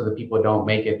 Like most of the people don't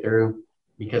make it through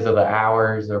because of the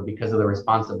hours or because of the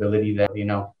responsibility that,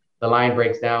 the line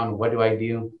breaks down. What do I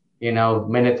do?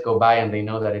 Minutes go by and they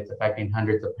know that it's affecting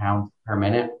hundreds of pounds per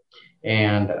minute.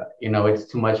 And, it's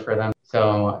too much for them.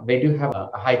 So they do have a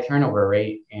high turnover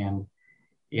rate. And,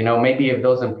 maybe if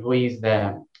those employees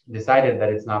that decided that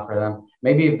it's not for them,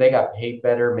 maybe if they got paid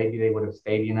better, maybe they would have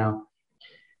stayed,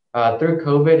 Through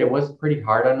COVID, it was pretty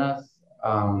hard on us.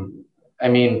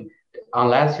 On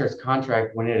last year's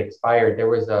contract, when it expired, there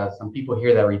was some people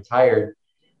here that retired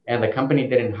and the company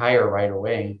didn't hire right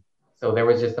away. So there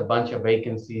was just a bunch of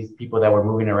vacancies, people that were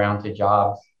moving around to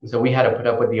jobs. So we had to put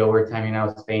up with the overtime,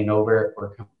 staying over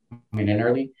or coming in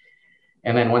early.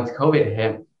 And then once COVID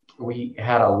hit, we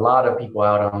had a lot of people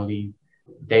out on leave,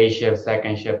 day shift,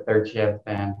 second shift, third shift.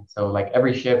 And so like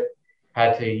every shift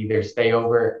had to either stay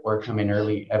over or come in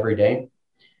early every day.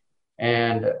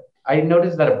 And I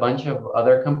noticed that a bunch of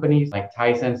other companies like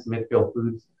Tyson, Smithfield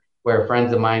Foods, where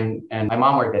friends of mine and my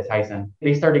mom worked at Tyson,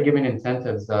 they started giving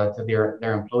incentives to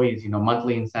their employees,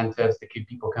 monthly incentives to keep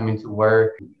people coming to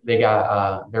work. They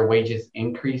got their wages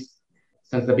increased.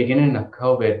 Since the beginning of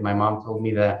COVID, my mom told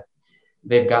me that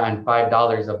they've gotten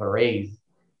 $5 of a raise,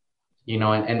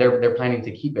 and they're planning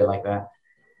to keep it like that.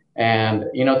 And,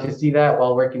 to see that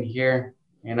while working here,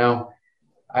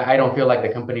 I don't feel like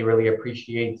the company really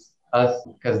appreciates us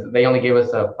because they only gave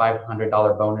us a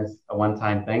 $500 bonus, a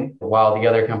one-time thing, while the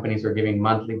other companies were giving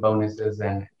monthly bonuses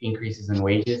and increases in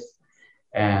wages.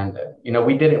 And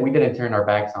we didn't turn our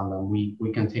backs on them.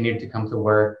 We continued to come to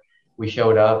work. We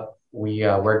showed up. We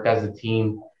worked as a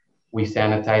team. We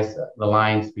sanitized the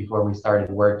lines before we started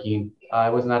working.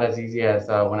 It was not as easy as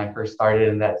when I first started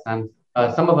in that sense.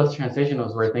 Some of us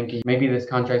transitionals were thinking maybe this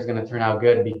contract is going to turn out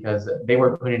good because they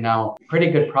were putting out pretty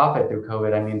good profit through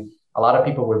COVID. I mean, a lot of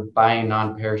people were buying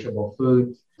non-perishable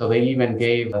foods. So they even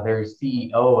gave their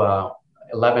CEO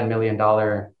 $11 million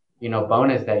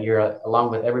bonus that year,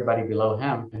 along with everybody below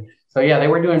him. So yeah, they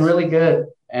were doing really good.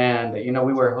 And,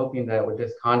 we were hoping that with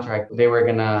this contract, they were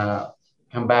going to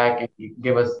come back and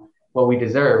give us what we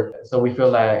deserve. So we feel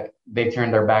like they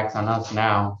turned their backs on us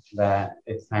now, that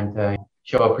it's time to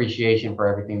show appreciation for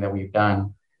everything that we've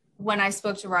done. When I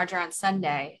spoke to Roger on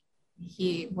Sunday,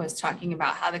 he was talking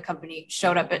about how the company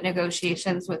showed up at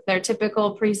negotiations with their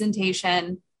typical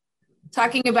presentation,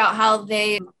 talking about how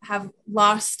they have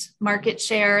lost market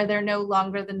share. They're no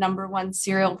longer the number one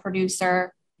cereal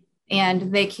producer,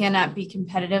 and they cannot be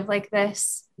competitive like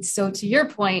this. So to your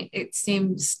point, it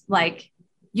seems like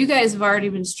you guys have already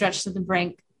been stretched to the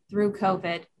brink through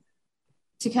COVID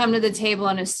to come to the table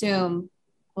and assume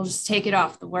we'll just take it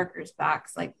off the workers'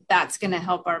 backs. Like that's going to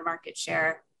help our market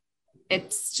share.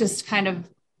 It's just kind of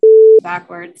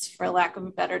backwards, for lack of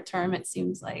a better term, it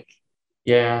seems like.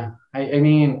 Yeah. I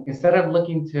mean, instead of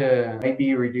looking to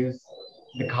maybe reduce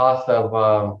the cost of,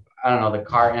 the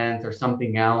car ends or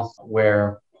something else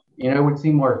where, it would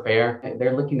seem more fair,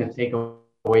 they're looking to take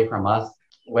away from us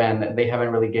when they haven't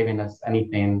really given us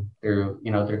anything through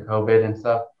COVID and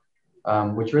stuff,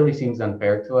 which really seems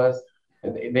unfair to us.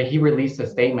 He released a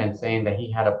statement saying that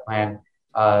he had a plan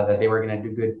that they were going to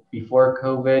do good before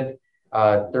COVID,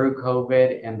 through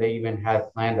COVID, and they even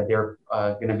had planned that they're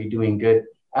going to be doing good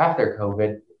after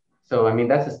COVID. So, I mean,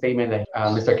 that's a statement that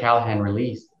Mr. Callahan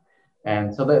released.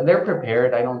 And so they're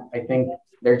prepared. I think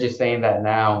they're just saying that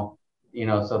now,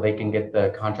 so they can get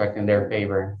the contract in their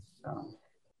favor. So.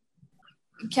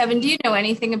 Kevin, do you know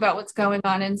anything about what's going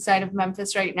on inside of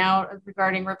Memphis right now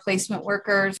regarding replacement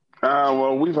workers?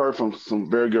 Well, we've heard from some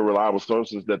very good, reliable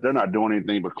sources that they're not doing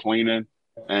anything but cleaning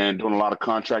and doing a lot of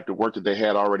contracted work that they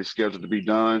had already scheduled to be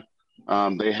done.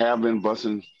 They have been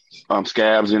busing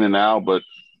scabs in and out, but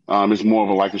it's more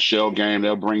of a shell game.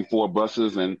 They'll bring 4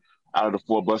 buses, and out of the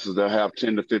 4 buses, they'll have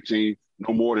 10 to 15,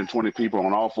 no more than 20 people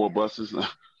on all 4 buses.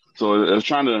 So they're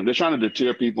trying to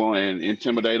deter people and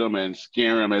intimidate them and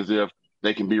scare them as if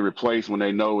they can be replaced when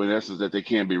they know, in essence, that they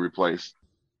can be replaced.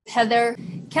 Heather,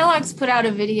 Kellogg's put out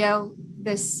a video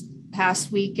this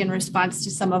past week in response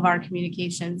to some of our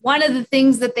communications. One of the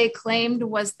things that they claimed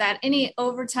was that any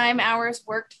overtime hours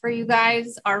worked for you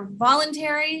guys are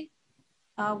voluntary.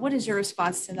 What is your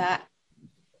response to that?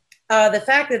 The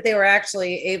fact that they were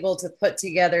actually able to put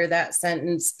together that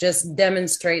sentence just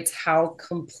demonstrates how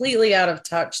completely out of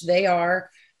touch they are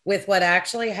with what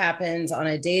actually happens on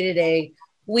a day-to-day,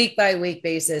 week-by-week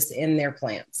basis in their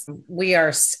plants. We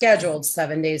are scheduled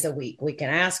 7 days a week. We can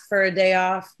ask for a day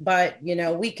off, but,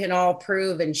 we can all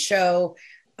prove and show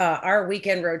our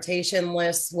weekend rotation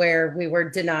lists where we were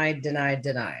denied.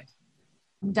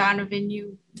 Donovan,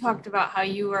 you talked about how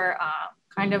you were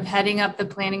kind of heading up the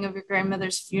planning of your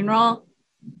grandmother's funeral.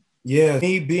 Yeah,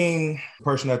 me being the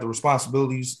person that the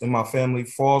responsibilities in my family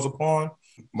falls upon,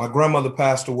 my grandmother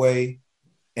passed away,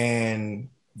 and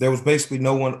there was basically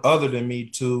no one other than me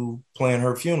to plan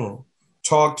her funeral.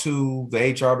 Talked to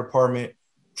the HR department,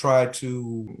 tried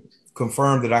to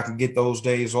confirm that I could get those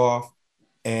days off,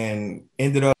 and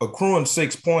ended up accruing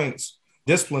 6 points,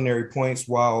 disciplinary points,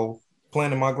 while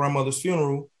planning my grandmother's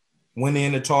funeral. Went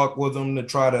in to talk with them to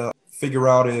try to figure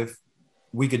out if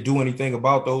we could do anything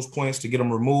about those points to get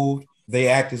them removed. They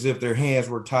act as if their hands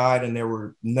were tied and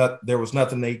there was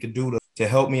nothing they could do to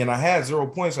help me. And I had 0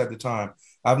 points at the time.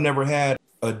 I've never had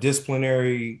a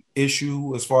disciplinary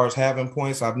issue as far as having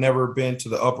points. I've never been to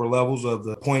the upper levels of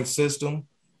the point system,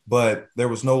 but there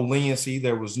was no leniency.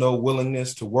 There was no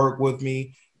willingness to work with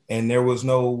me. And there was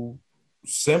no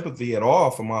sympathy at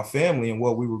all for my family and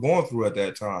what we were going through at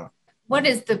that time. What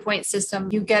is the point system?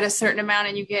 You get a certain amount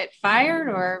and you get fired,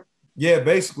 or? Yeah,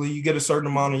 basically you get a certain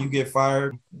amount and you get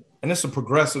fired. And it's a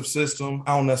progressive system.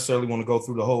 I don't necessarily want to go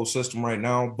through the whole system right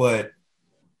now, but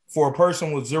for a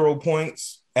person with 0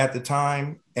 points at the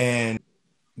time and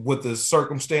with the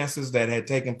circumstances that had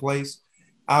taken place,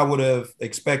 I would have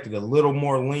expected a little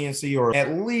more leniency or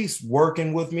at least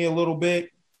working with me a little bit.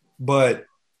 But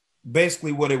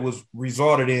basically what it was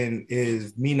resulted in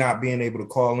is me not being able to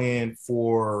call in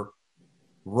for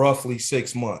roughly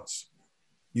 6 months.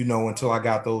 until I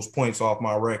got those points off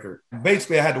my record.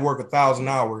 Basically, I had to work 1,000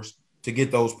 hours to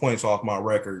get those points off my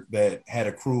record that had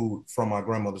accrued from my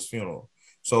grandmother's funeral.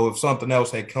 So if something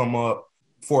else had come up,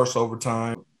 forced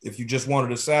overtime, if you just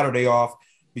wanted a Saturday off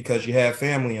because you had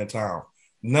family in town,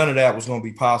 none of that was going to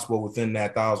be possible within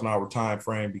that 1,000-hour time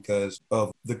frame because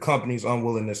of the company's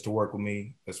unwillingness to work with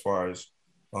me as far as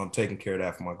taking care of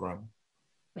that for my grandma.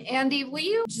 Andy, will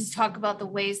you just talk about the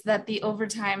ways that the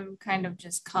overtime kind of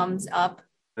just comes up?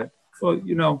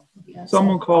 Well,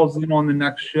 someone calls in on the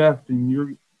next shift and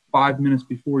you're 5 minutes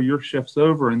before your shift's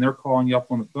over and they're calling you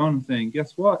up on the phone and saying,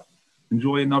 guess what?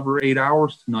 Enjoy another 8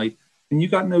 hours tonight. And you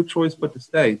got no choice but to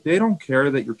stay. They don't care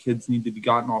that your kids need to be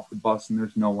gotten off the bus and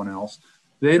there's no one else.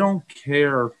 They don't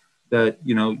care that,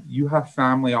 you have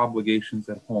family obligations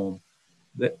at home.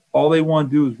 That all they want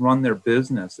to do is run their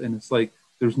business. And it's like,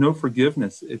 there's no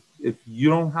forgiveness. If you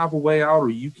don't have a way out or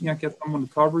you can't get someone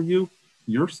to cover you,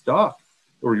 you're stuck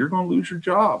or you're going to lose your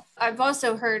job. I've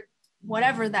also heard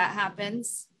whatever that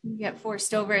happens, you get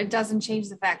forced over. It doesn't change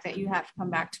the fact that you have to come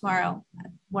back tomorrow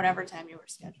at whatever time you were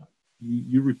scheduled.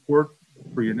 You report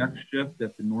for your next shift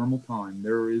at the normal time.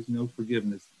 There is no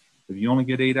forgiveness. If you only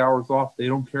get 8 hours off, they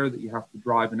don't care that you have to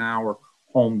drive an hour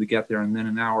home to get there and then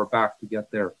an hour back to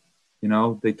get there.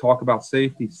 They talk about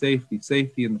safety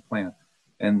in the plant.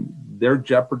 And they're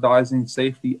jeopardizing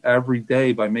safety every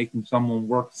day by making someone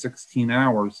work 16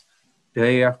 hours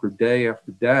day after day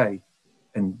after day.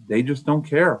 And they just don't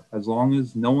care. As long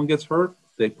as no one gets hurt,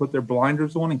 they put their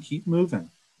blinders on and keep moving.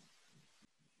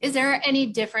 Is there any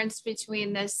difference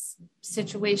between this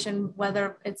situation,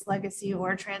 whether it's legacy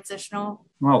or transitional?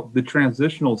 Well, the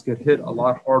transitionals get hit a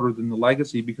lot harder than the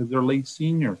legacy because they're late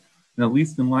senior. And at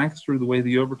least in Lancaster, the way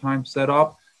the overtime's set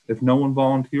up, if no one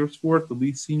volunteers for it, the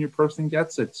lead senior person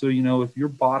gets it. So, if you're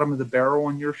bottom of the barrel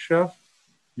on your shift,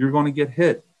 you're going to get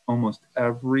hit almost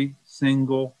every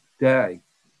single day.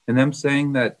 And them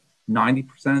saying that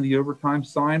 90% of the overtime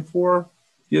signed for,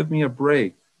 give me a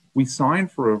break. We sign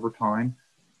for overtime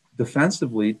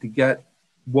defensively to get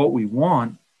what we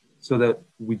want so that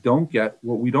we don't get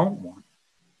what we don't want.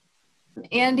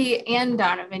 Andy and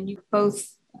Donovan, you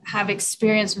both have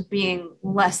experience with being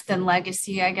less than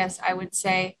legacy, I guess I would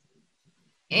say.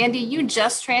 Andy, you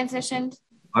just transitioned?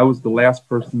 I was the last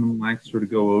person in Lancaster to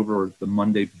go over the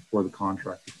Monday before the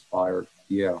contract expired.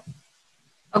 Yeah.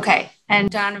 Okay. And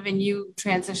Donovan, you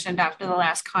transitioned after the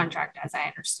last contract, as I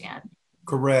understand.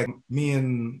 Correct. Me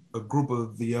and a group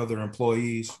of the other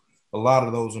employees, a lot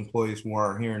of those employees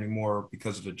weren't here anymore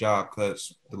because of the job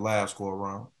cuts the last go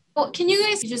around. Well, can you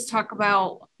guys just talk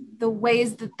about the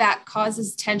ways that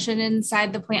causes tension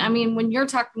inside the plant? I mean, when you're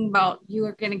talking about you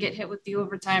are going to get hit with the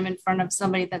overtime in front of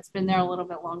somebody that's been there a little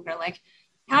bit longer,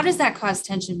 how does that cause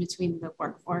tension between the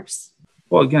workforce?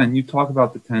 Well, again, you talk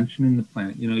about the tension in the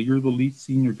plant. You're the lead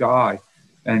senior guy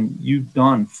and you've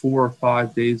done 4 or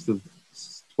 5 days of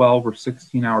 12 or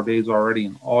 16-hour days already,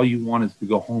 and all you want is to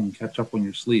go home and catch up on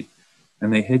your sleep.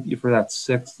 And they hit you for that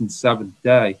 6th and 7th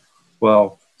day.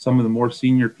 Well, some of the more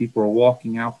senior people are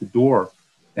walking out the door,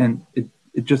 and it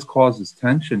just causes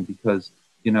tension because,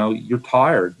 you're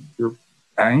tired, you're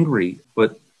angry,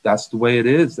 but that's the way it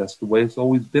is. That's the way it's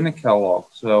always been at Kellogg.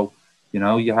 So,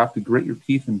 you have to grit your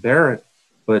teeth and bear it,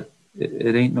 but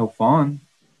it ain't no fun.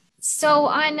 So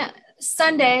on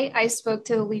Sunday, I spoke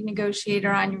to the lead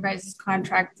negotiator on your guys'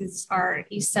 contract. It's our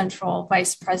East Central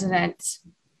Vice President,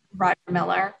 Roger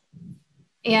Miller.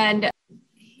 And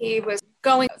he was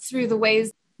going through the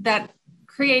ways that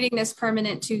creating this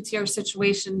permanent 2-tier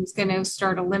situation is going to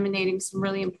start eliminating some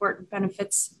really important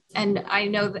benefits. And I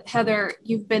know that, Heather,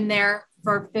 you've been there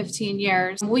for 15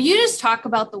 years. Will you just talk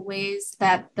about the ways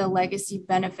that the legacy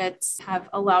benefits have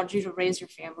allowed you to raise your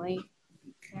family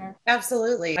care?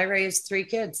 Absolutely. I raised 3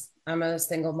 kids. I'm a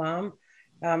single mom.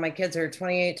 My kids are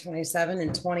 28, 27,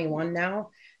 and 21 now.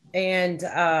 And,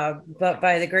 but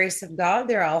by the grace of God,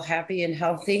 they're all happy and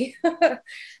healthy.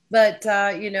 But,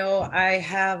 I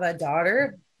have a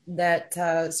daughter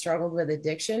that struggled with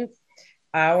addiction.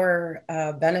 Our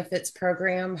benefits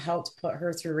program helped put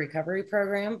her through recovery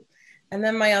program. And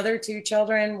then my other 2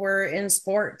 children were in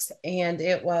sports, and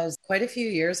it was quite a few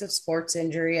years of sports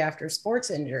injury after sports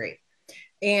injury.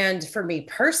 And for me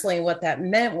personally, what that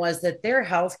meant was that their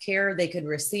health care, they could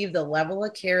receive the level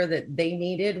of care that they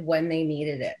needed when they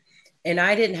needed it. And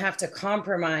I didn't have to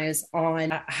compromise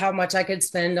on how much I could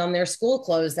spend on their school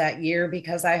clothes that year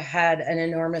because I had an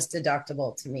enormous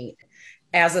deductible to meet.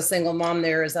 As a single mom,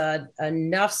 there is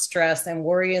enough stress and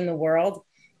worry in the world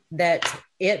that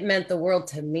it meant the world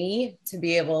to me to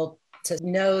be able to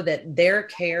know that their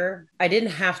care, I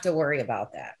didn't have to worry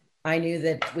about that. I knew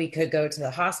that we could go to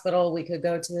the hospital, we could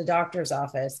go to the doctor's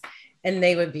office, and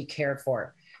they would be cared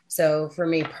for. So for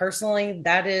me personally,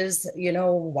 that is,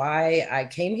 why I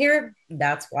came here.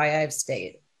 That's why I've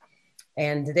stayed.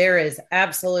 And there is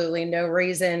absolutely no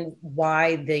reason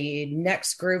why the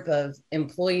next group of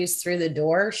employees through the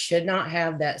door should not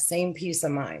have that same peace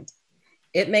of mind.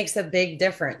 It makes a big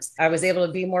difference. I was able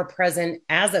to be more present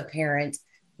as a parent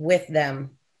with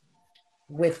them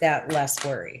with that less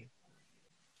worry.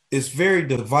 It's very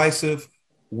divisive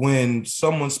when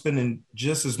someone's spending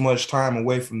just as much time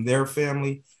away from their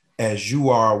family as you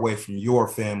are away from your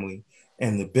family,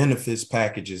 and the benefits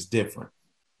package is different.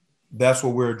 That's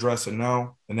what we're addressing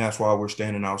now, and that's why we're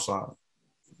standing outside.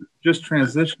 Just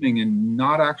transitioning and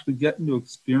not actually getting to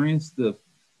experience the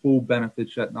full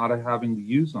benefits yet, not having to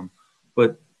use them.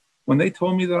 But when they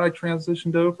told me that I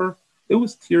transitioned over, it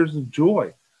was tears of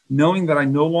joy, knowing that I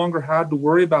no longer had to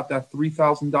worry about that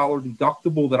 $3,000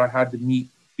 deductible that I had to meet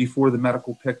before the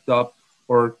medical picked up,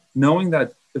 or knowing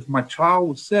that if my child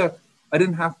was sick, I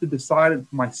didn't have to decide it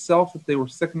for myself if they were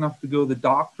sick enough to go to the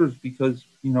doctors because,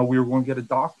 we were going to get a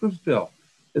doctor's bill.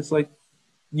 It's like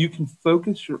you can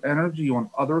focus your energy on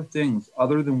other things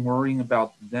other than worrying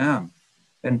about them.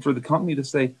 And for the company to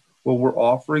say, well, we're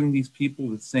offering these people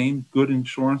the same good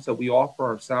insurance that we offer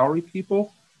our salary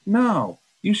people. No,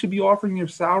 you should be offering your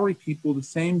salary people the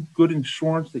same good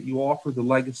insurance that you offer the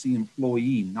legacy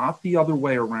employee, not the other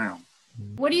way around.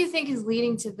 What do you think is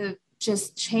leading to the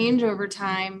just change over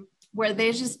time where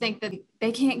they just think that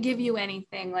they can't give you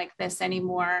anything like this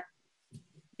anymore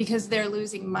because they're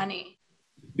losing money?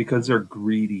 Because they're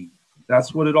greedy.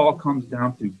 That's what it all comes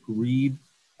down to, greed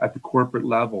at the corporate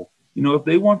level. If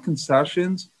they want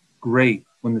concessions, great.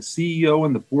 When the CEO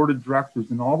and the board of directors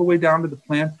and all the way down to the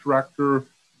plant director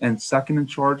and second in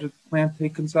charge of the plant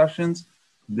take concessions,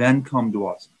 then come to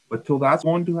us. But till that's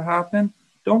going to happen,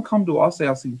 don't come to us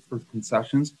asking for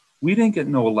concessions. We didn't get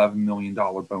no $11 million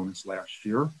bonus last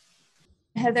year.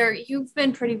 Heather, you've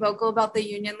been pretty vocal about the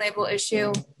union label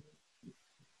issue.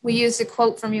 We used a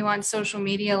quote from you on social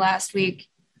media last week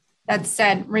that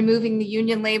said, removing the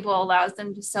union label allows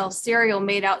them to sell cereal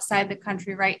made outside the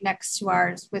country right next to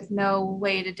ours with no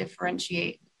way to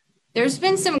differentiate. There's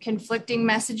been some conflicting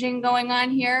messaging going on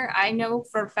here. I know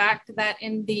for a fact that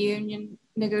in the union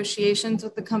negotiations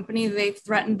with the company, they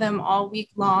threatened them all week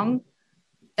long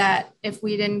that if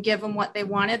we didn't give them what they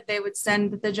wanted, they would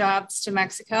send the jobs to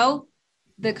Mexico.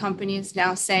 The company is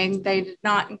now saying they did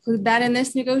not include that in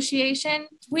this negotiation.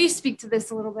 Will you speak to this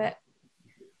a little bit?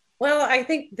 Well, I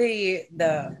think the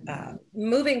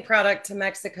moving product to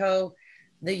Mexico,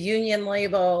 the union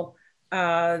label,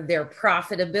 their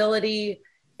profitability,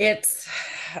 it's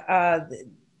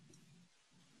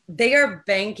they are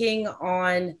banking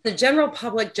on the general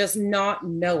public just not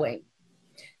knowing.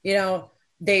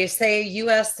 They say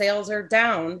U.S. sales are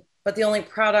down, but the only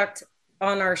product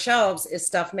on our shelves is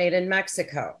stuff made in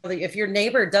Mexico. If your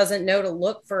neighbor doesn't know to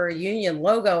look for a union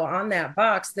logo on that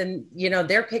box, then,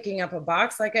 they're picking up a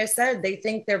box. Like I said, they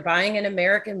think they're buying an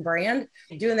American brand,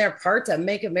 doing their part to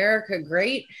make America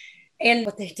great. And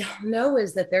what they don't know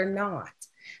is that they're not.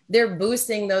 They're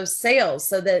boosting those sales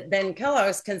so that then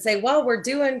Kellogg's can say, well, we're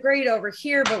doing great over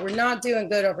here, but we're not doing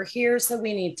good over here. So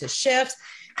we need to shift.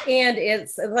 And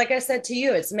it's, like I said to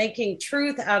you, it's making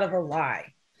truth out of a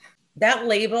lie. That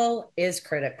label is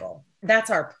critical. That's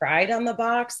our pride on the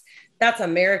box. That's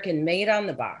American made on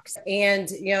the box. And,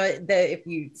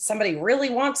 if somebody really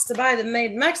wants to buy the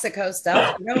made in Mexico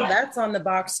stuff, that's on the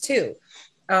box too.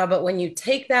 But when you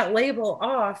take that label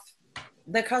off,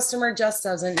 the customer just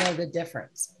doesn't know the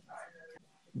difference.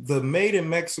 The made in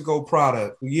Mexico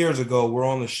product years ago were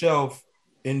on the shelf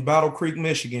in Battle Creek,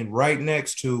 Michigan, right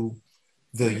next to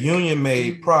the union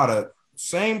made product,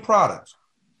 same products.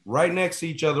 Right next to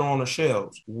each other on the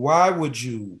shelves. Why would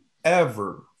you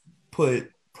ever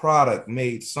put product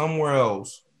made somewhere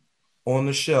else on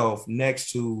the shelf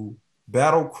next to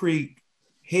Battle Creek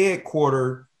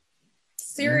headquarter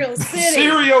Cereal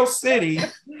City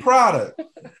product?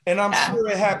 And I'm sure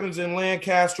it happens in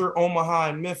Lancaster, Omaha,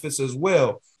 and Memphis as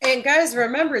well. And guys,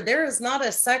 remember, there is not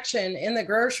a section in the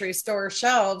grocery store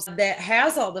shelves that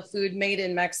has all the food made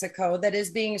in Mexico that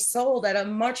is being sold at a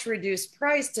much reduced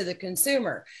price to the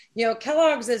consumer.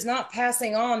 Kellogg's is not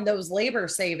passing on those labor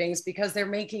savings because they're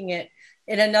making it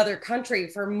in another country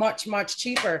for much, much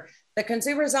cheaper. The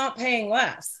consumer's not paying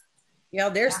less.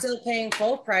 They're still paying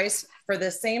full price for the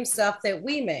same stuff that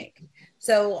we make.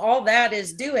 So all that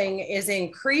is doing is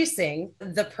increasing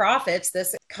the profits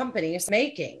this company is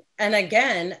making. And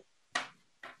again,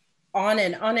 on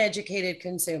an uneducated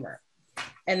consumer.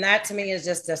 And that to me is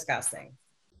just disgusting.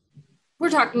 we're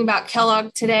talking about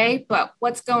Kellogg today, but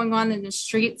what's going on in the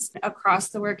streets across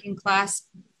the working class?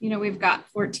 We've got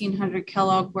 1,400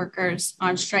 Kellogg workers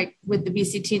on strike with the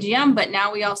BCTGM, but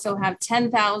now we also have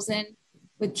 10,000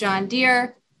 with John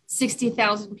Deere.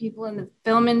 60,000 people in the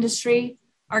film industry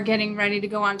are getting ready to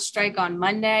go on strike on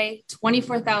Monday.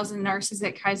 24,000 nurses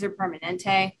at Kaiser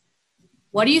Permanente.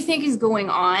 What do you think is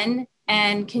going on?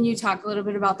 And can you talk a little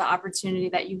bit about the opportunity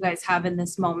that you guys have in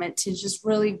this moment to just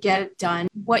really get it done,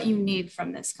 what you need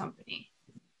from this company?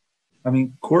 I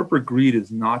mean, corporate greed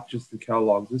is not just the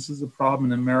Kellogg. This is a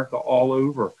problem in America all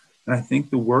over. And I think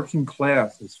the working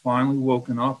class has finally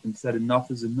woken up and said enough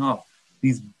is enough.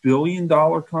 These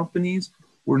billion-dollar companies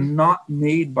were not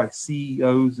made by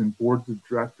CEOs and boards of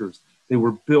directors. They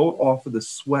were built off of the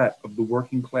sweat of the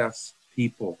working class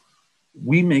people.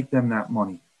 We make them that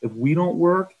money. If we don't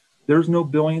work, there's no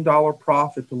billion-dollar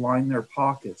profit to line their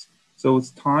pockets. So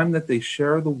it's time that they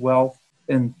share the wealth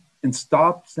and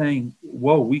stop saying,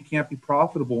 whoa, we can't be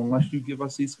profitable unless you give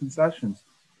us these concessions.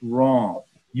 Wrong.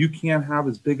 You can't have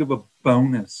as big of a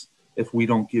bonus if we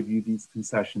don't give you these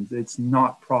concessions. It's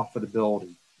not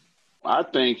profitability. I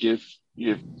think if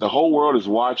the whole world is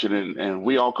watching and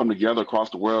we all come together across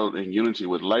the world in unity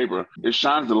with labor, it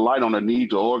shines the light on the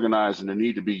need to organize and the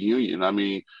need to be union. I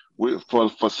mean, for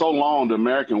so long, the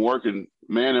American working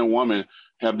man and woman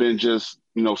have been just,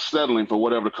 settling for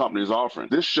whatever the company is offering.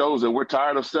 This shows that we're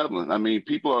tired of settling. I mean,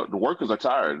 the workers are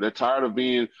tired. They're tired of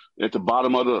being at the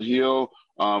bottom of the hill,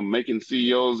 making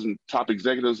CEOs and top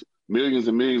executives millions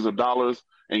and millions of dollars,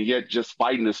 and yet just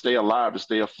fighting to stay alive, to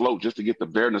stay afloat, just to get the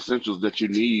bare essentials that you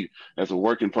need as a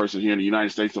working person here in the United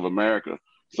States of America.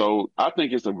 So I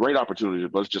think it's a great opportunity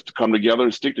for us just to come together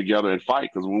and stick together and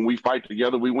fight, because when we fight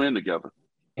together, we win together.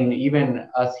 And even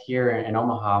us here in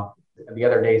Omaha, the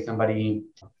other day, somebody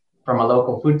from a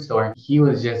local food store, he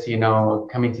was just,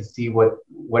 coming to see what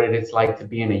it is like to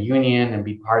be in a union and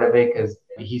be part of it, because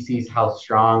he sees how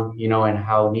strong, and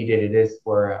how needed it is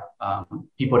for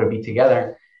people to be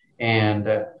together.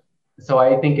 And so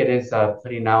I think it is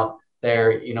putting out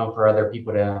there, for other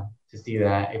people to see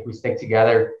that if we stick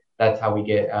together, that's how we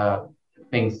get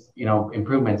things,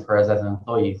 improvements for us as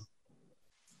employees.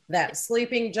 That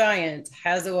sleeping giant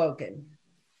has awoken.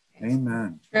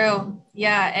 Amen. True.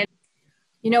 Yeah. And,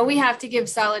 we have to give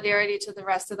solidarity to the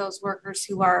rest of those workers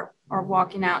who are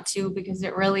walking out too, because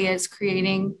it really is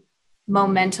creating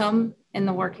momentum in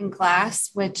the working class,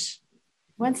 which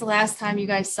when's the last time you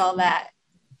guys saw that?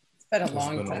 It's been a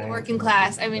long time. Working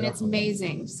class. I mean, it's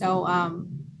amazing. So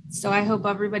I hope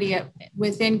everybody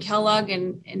within Kellogg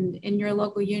and in your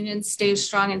local union stays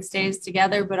strong and stays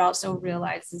together, but also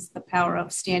realizes the power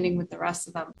of standing with the rest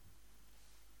of them.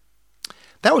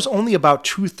 That was only about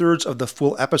 2/3 of the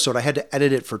full episode. I had to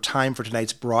edit it for time for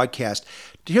tonight's broadcast.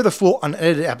 To hear the full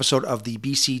unedited episode of the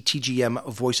BCTGM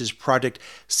Voices Project,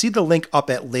 see the link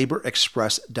up at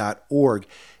laborexpress.org.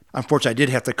 Unfortunately, I did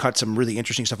have to cut some really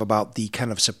interesting stuff about the kind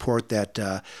of support that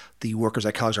the workers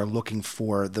at Kellogg are looking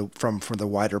for from the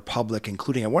wider public,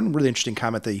 including one really interesting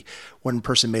comment the one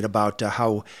person made about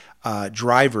how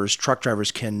truck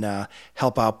drivers can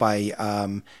help out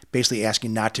by basically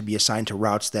asking not to be assigned to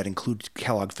routes that include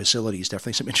Kellogg facilities.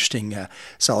 Definitely some interesting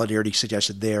solidarity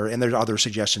suggested there, and there's other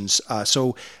suggestions.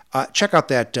 So check out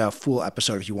that full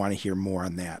episode if you want to hear more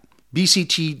on that.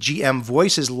 BCTGM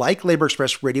Voices, like Labor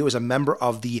Express Radio, is a member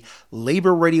of the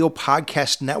Labor Radio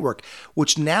Podcast Network,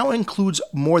 which now includes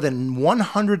more than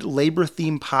 100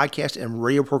 labor-themed podcasts and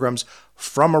radio programs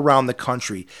from around the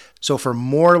country. So for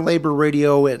more labor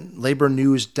radio and labor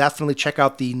news, definitely check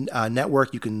out the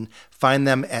network. You can find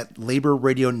them at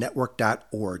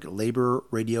laborradionetwork.org,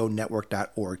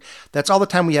 laborradionetwork.org. That's all the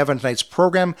time we have on tonight's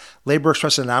program. Labor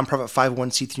Express is a nonprofit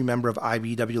 501c3 member of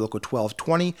IBEW Local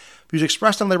 1220. Views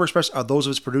expressed on Labor Express are those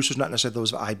of its producers, not necessarily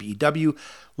those of IBEW.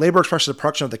 Labor Express is a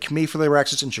production of the Committee for Labor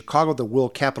Access in Chicago, the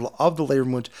world capital of the labor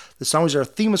movement. The song is our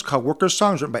theme is called Workers'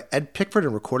 Songs, written by Ed Pickford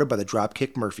and recorded by the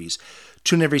Dropkick Murphys.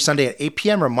 Tune in every Sunday at 8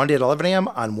 p.m. or Monday at 11 a.m.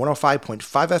 on 105.5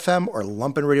 FM or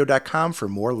lumpenradio.com for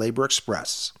more Labor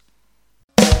Express.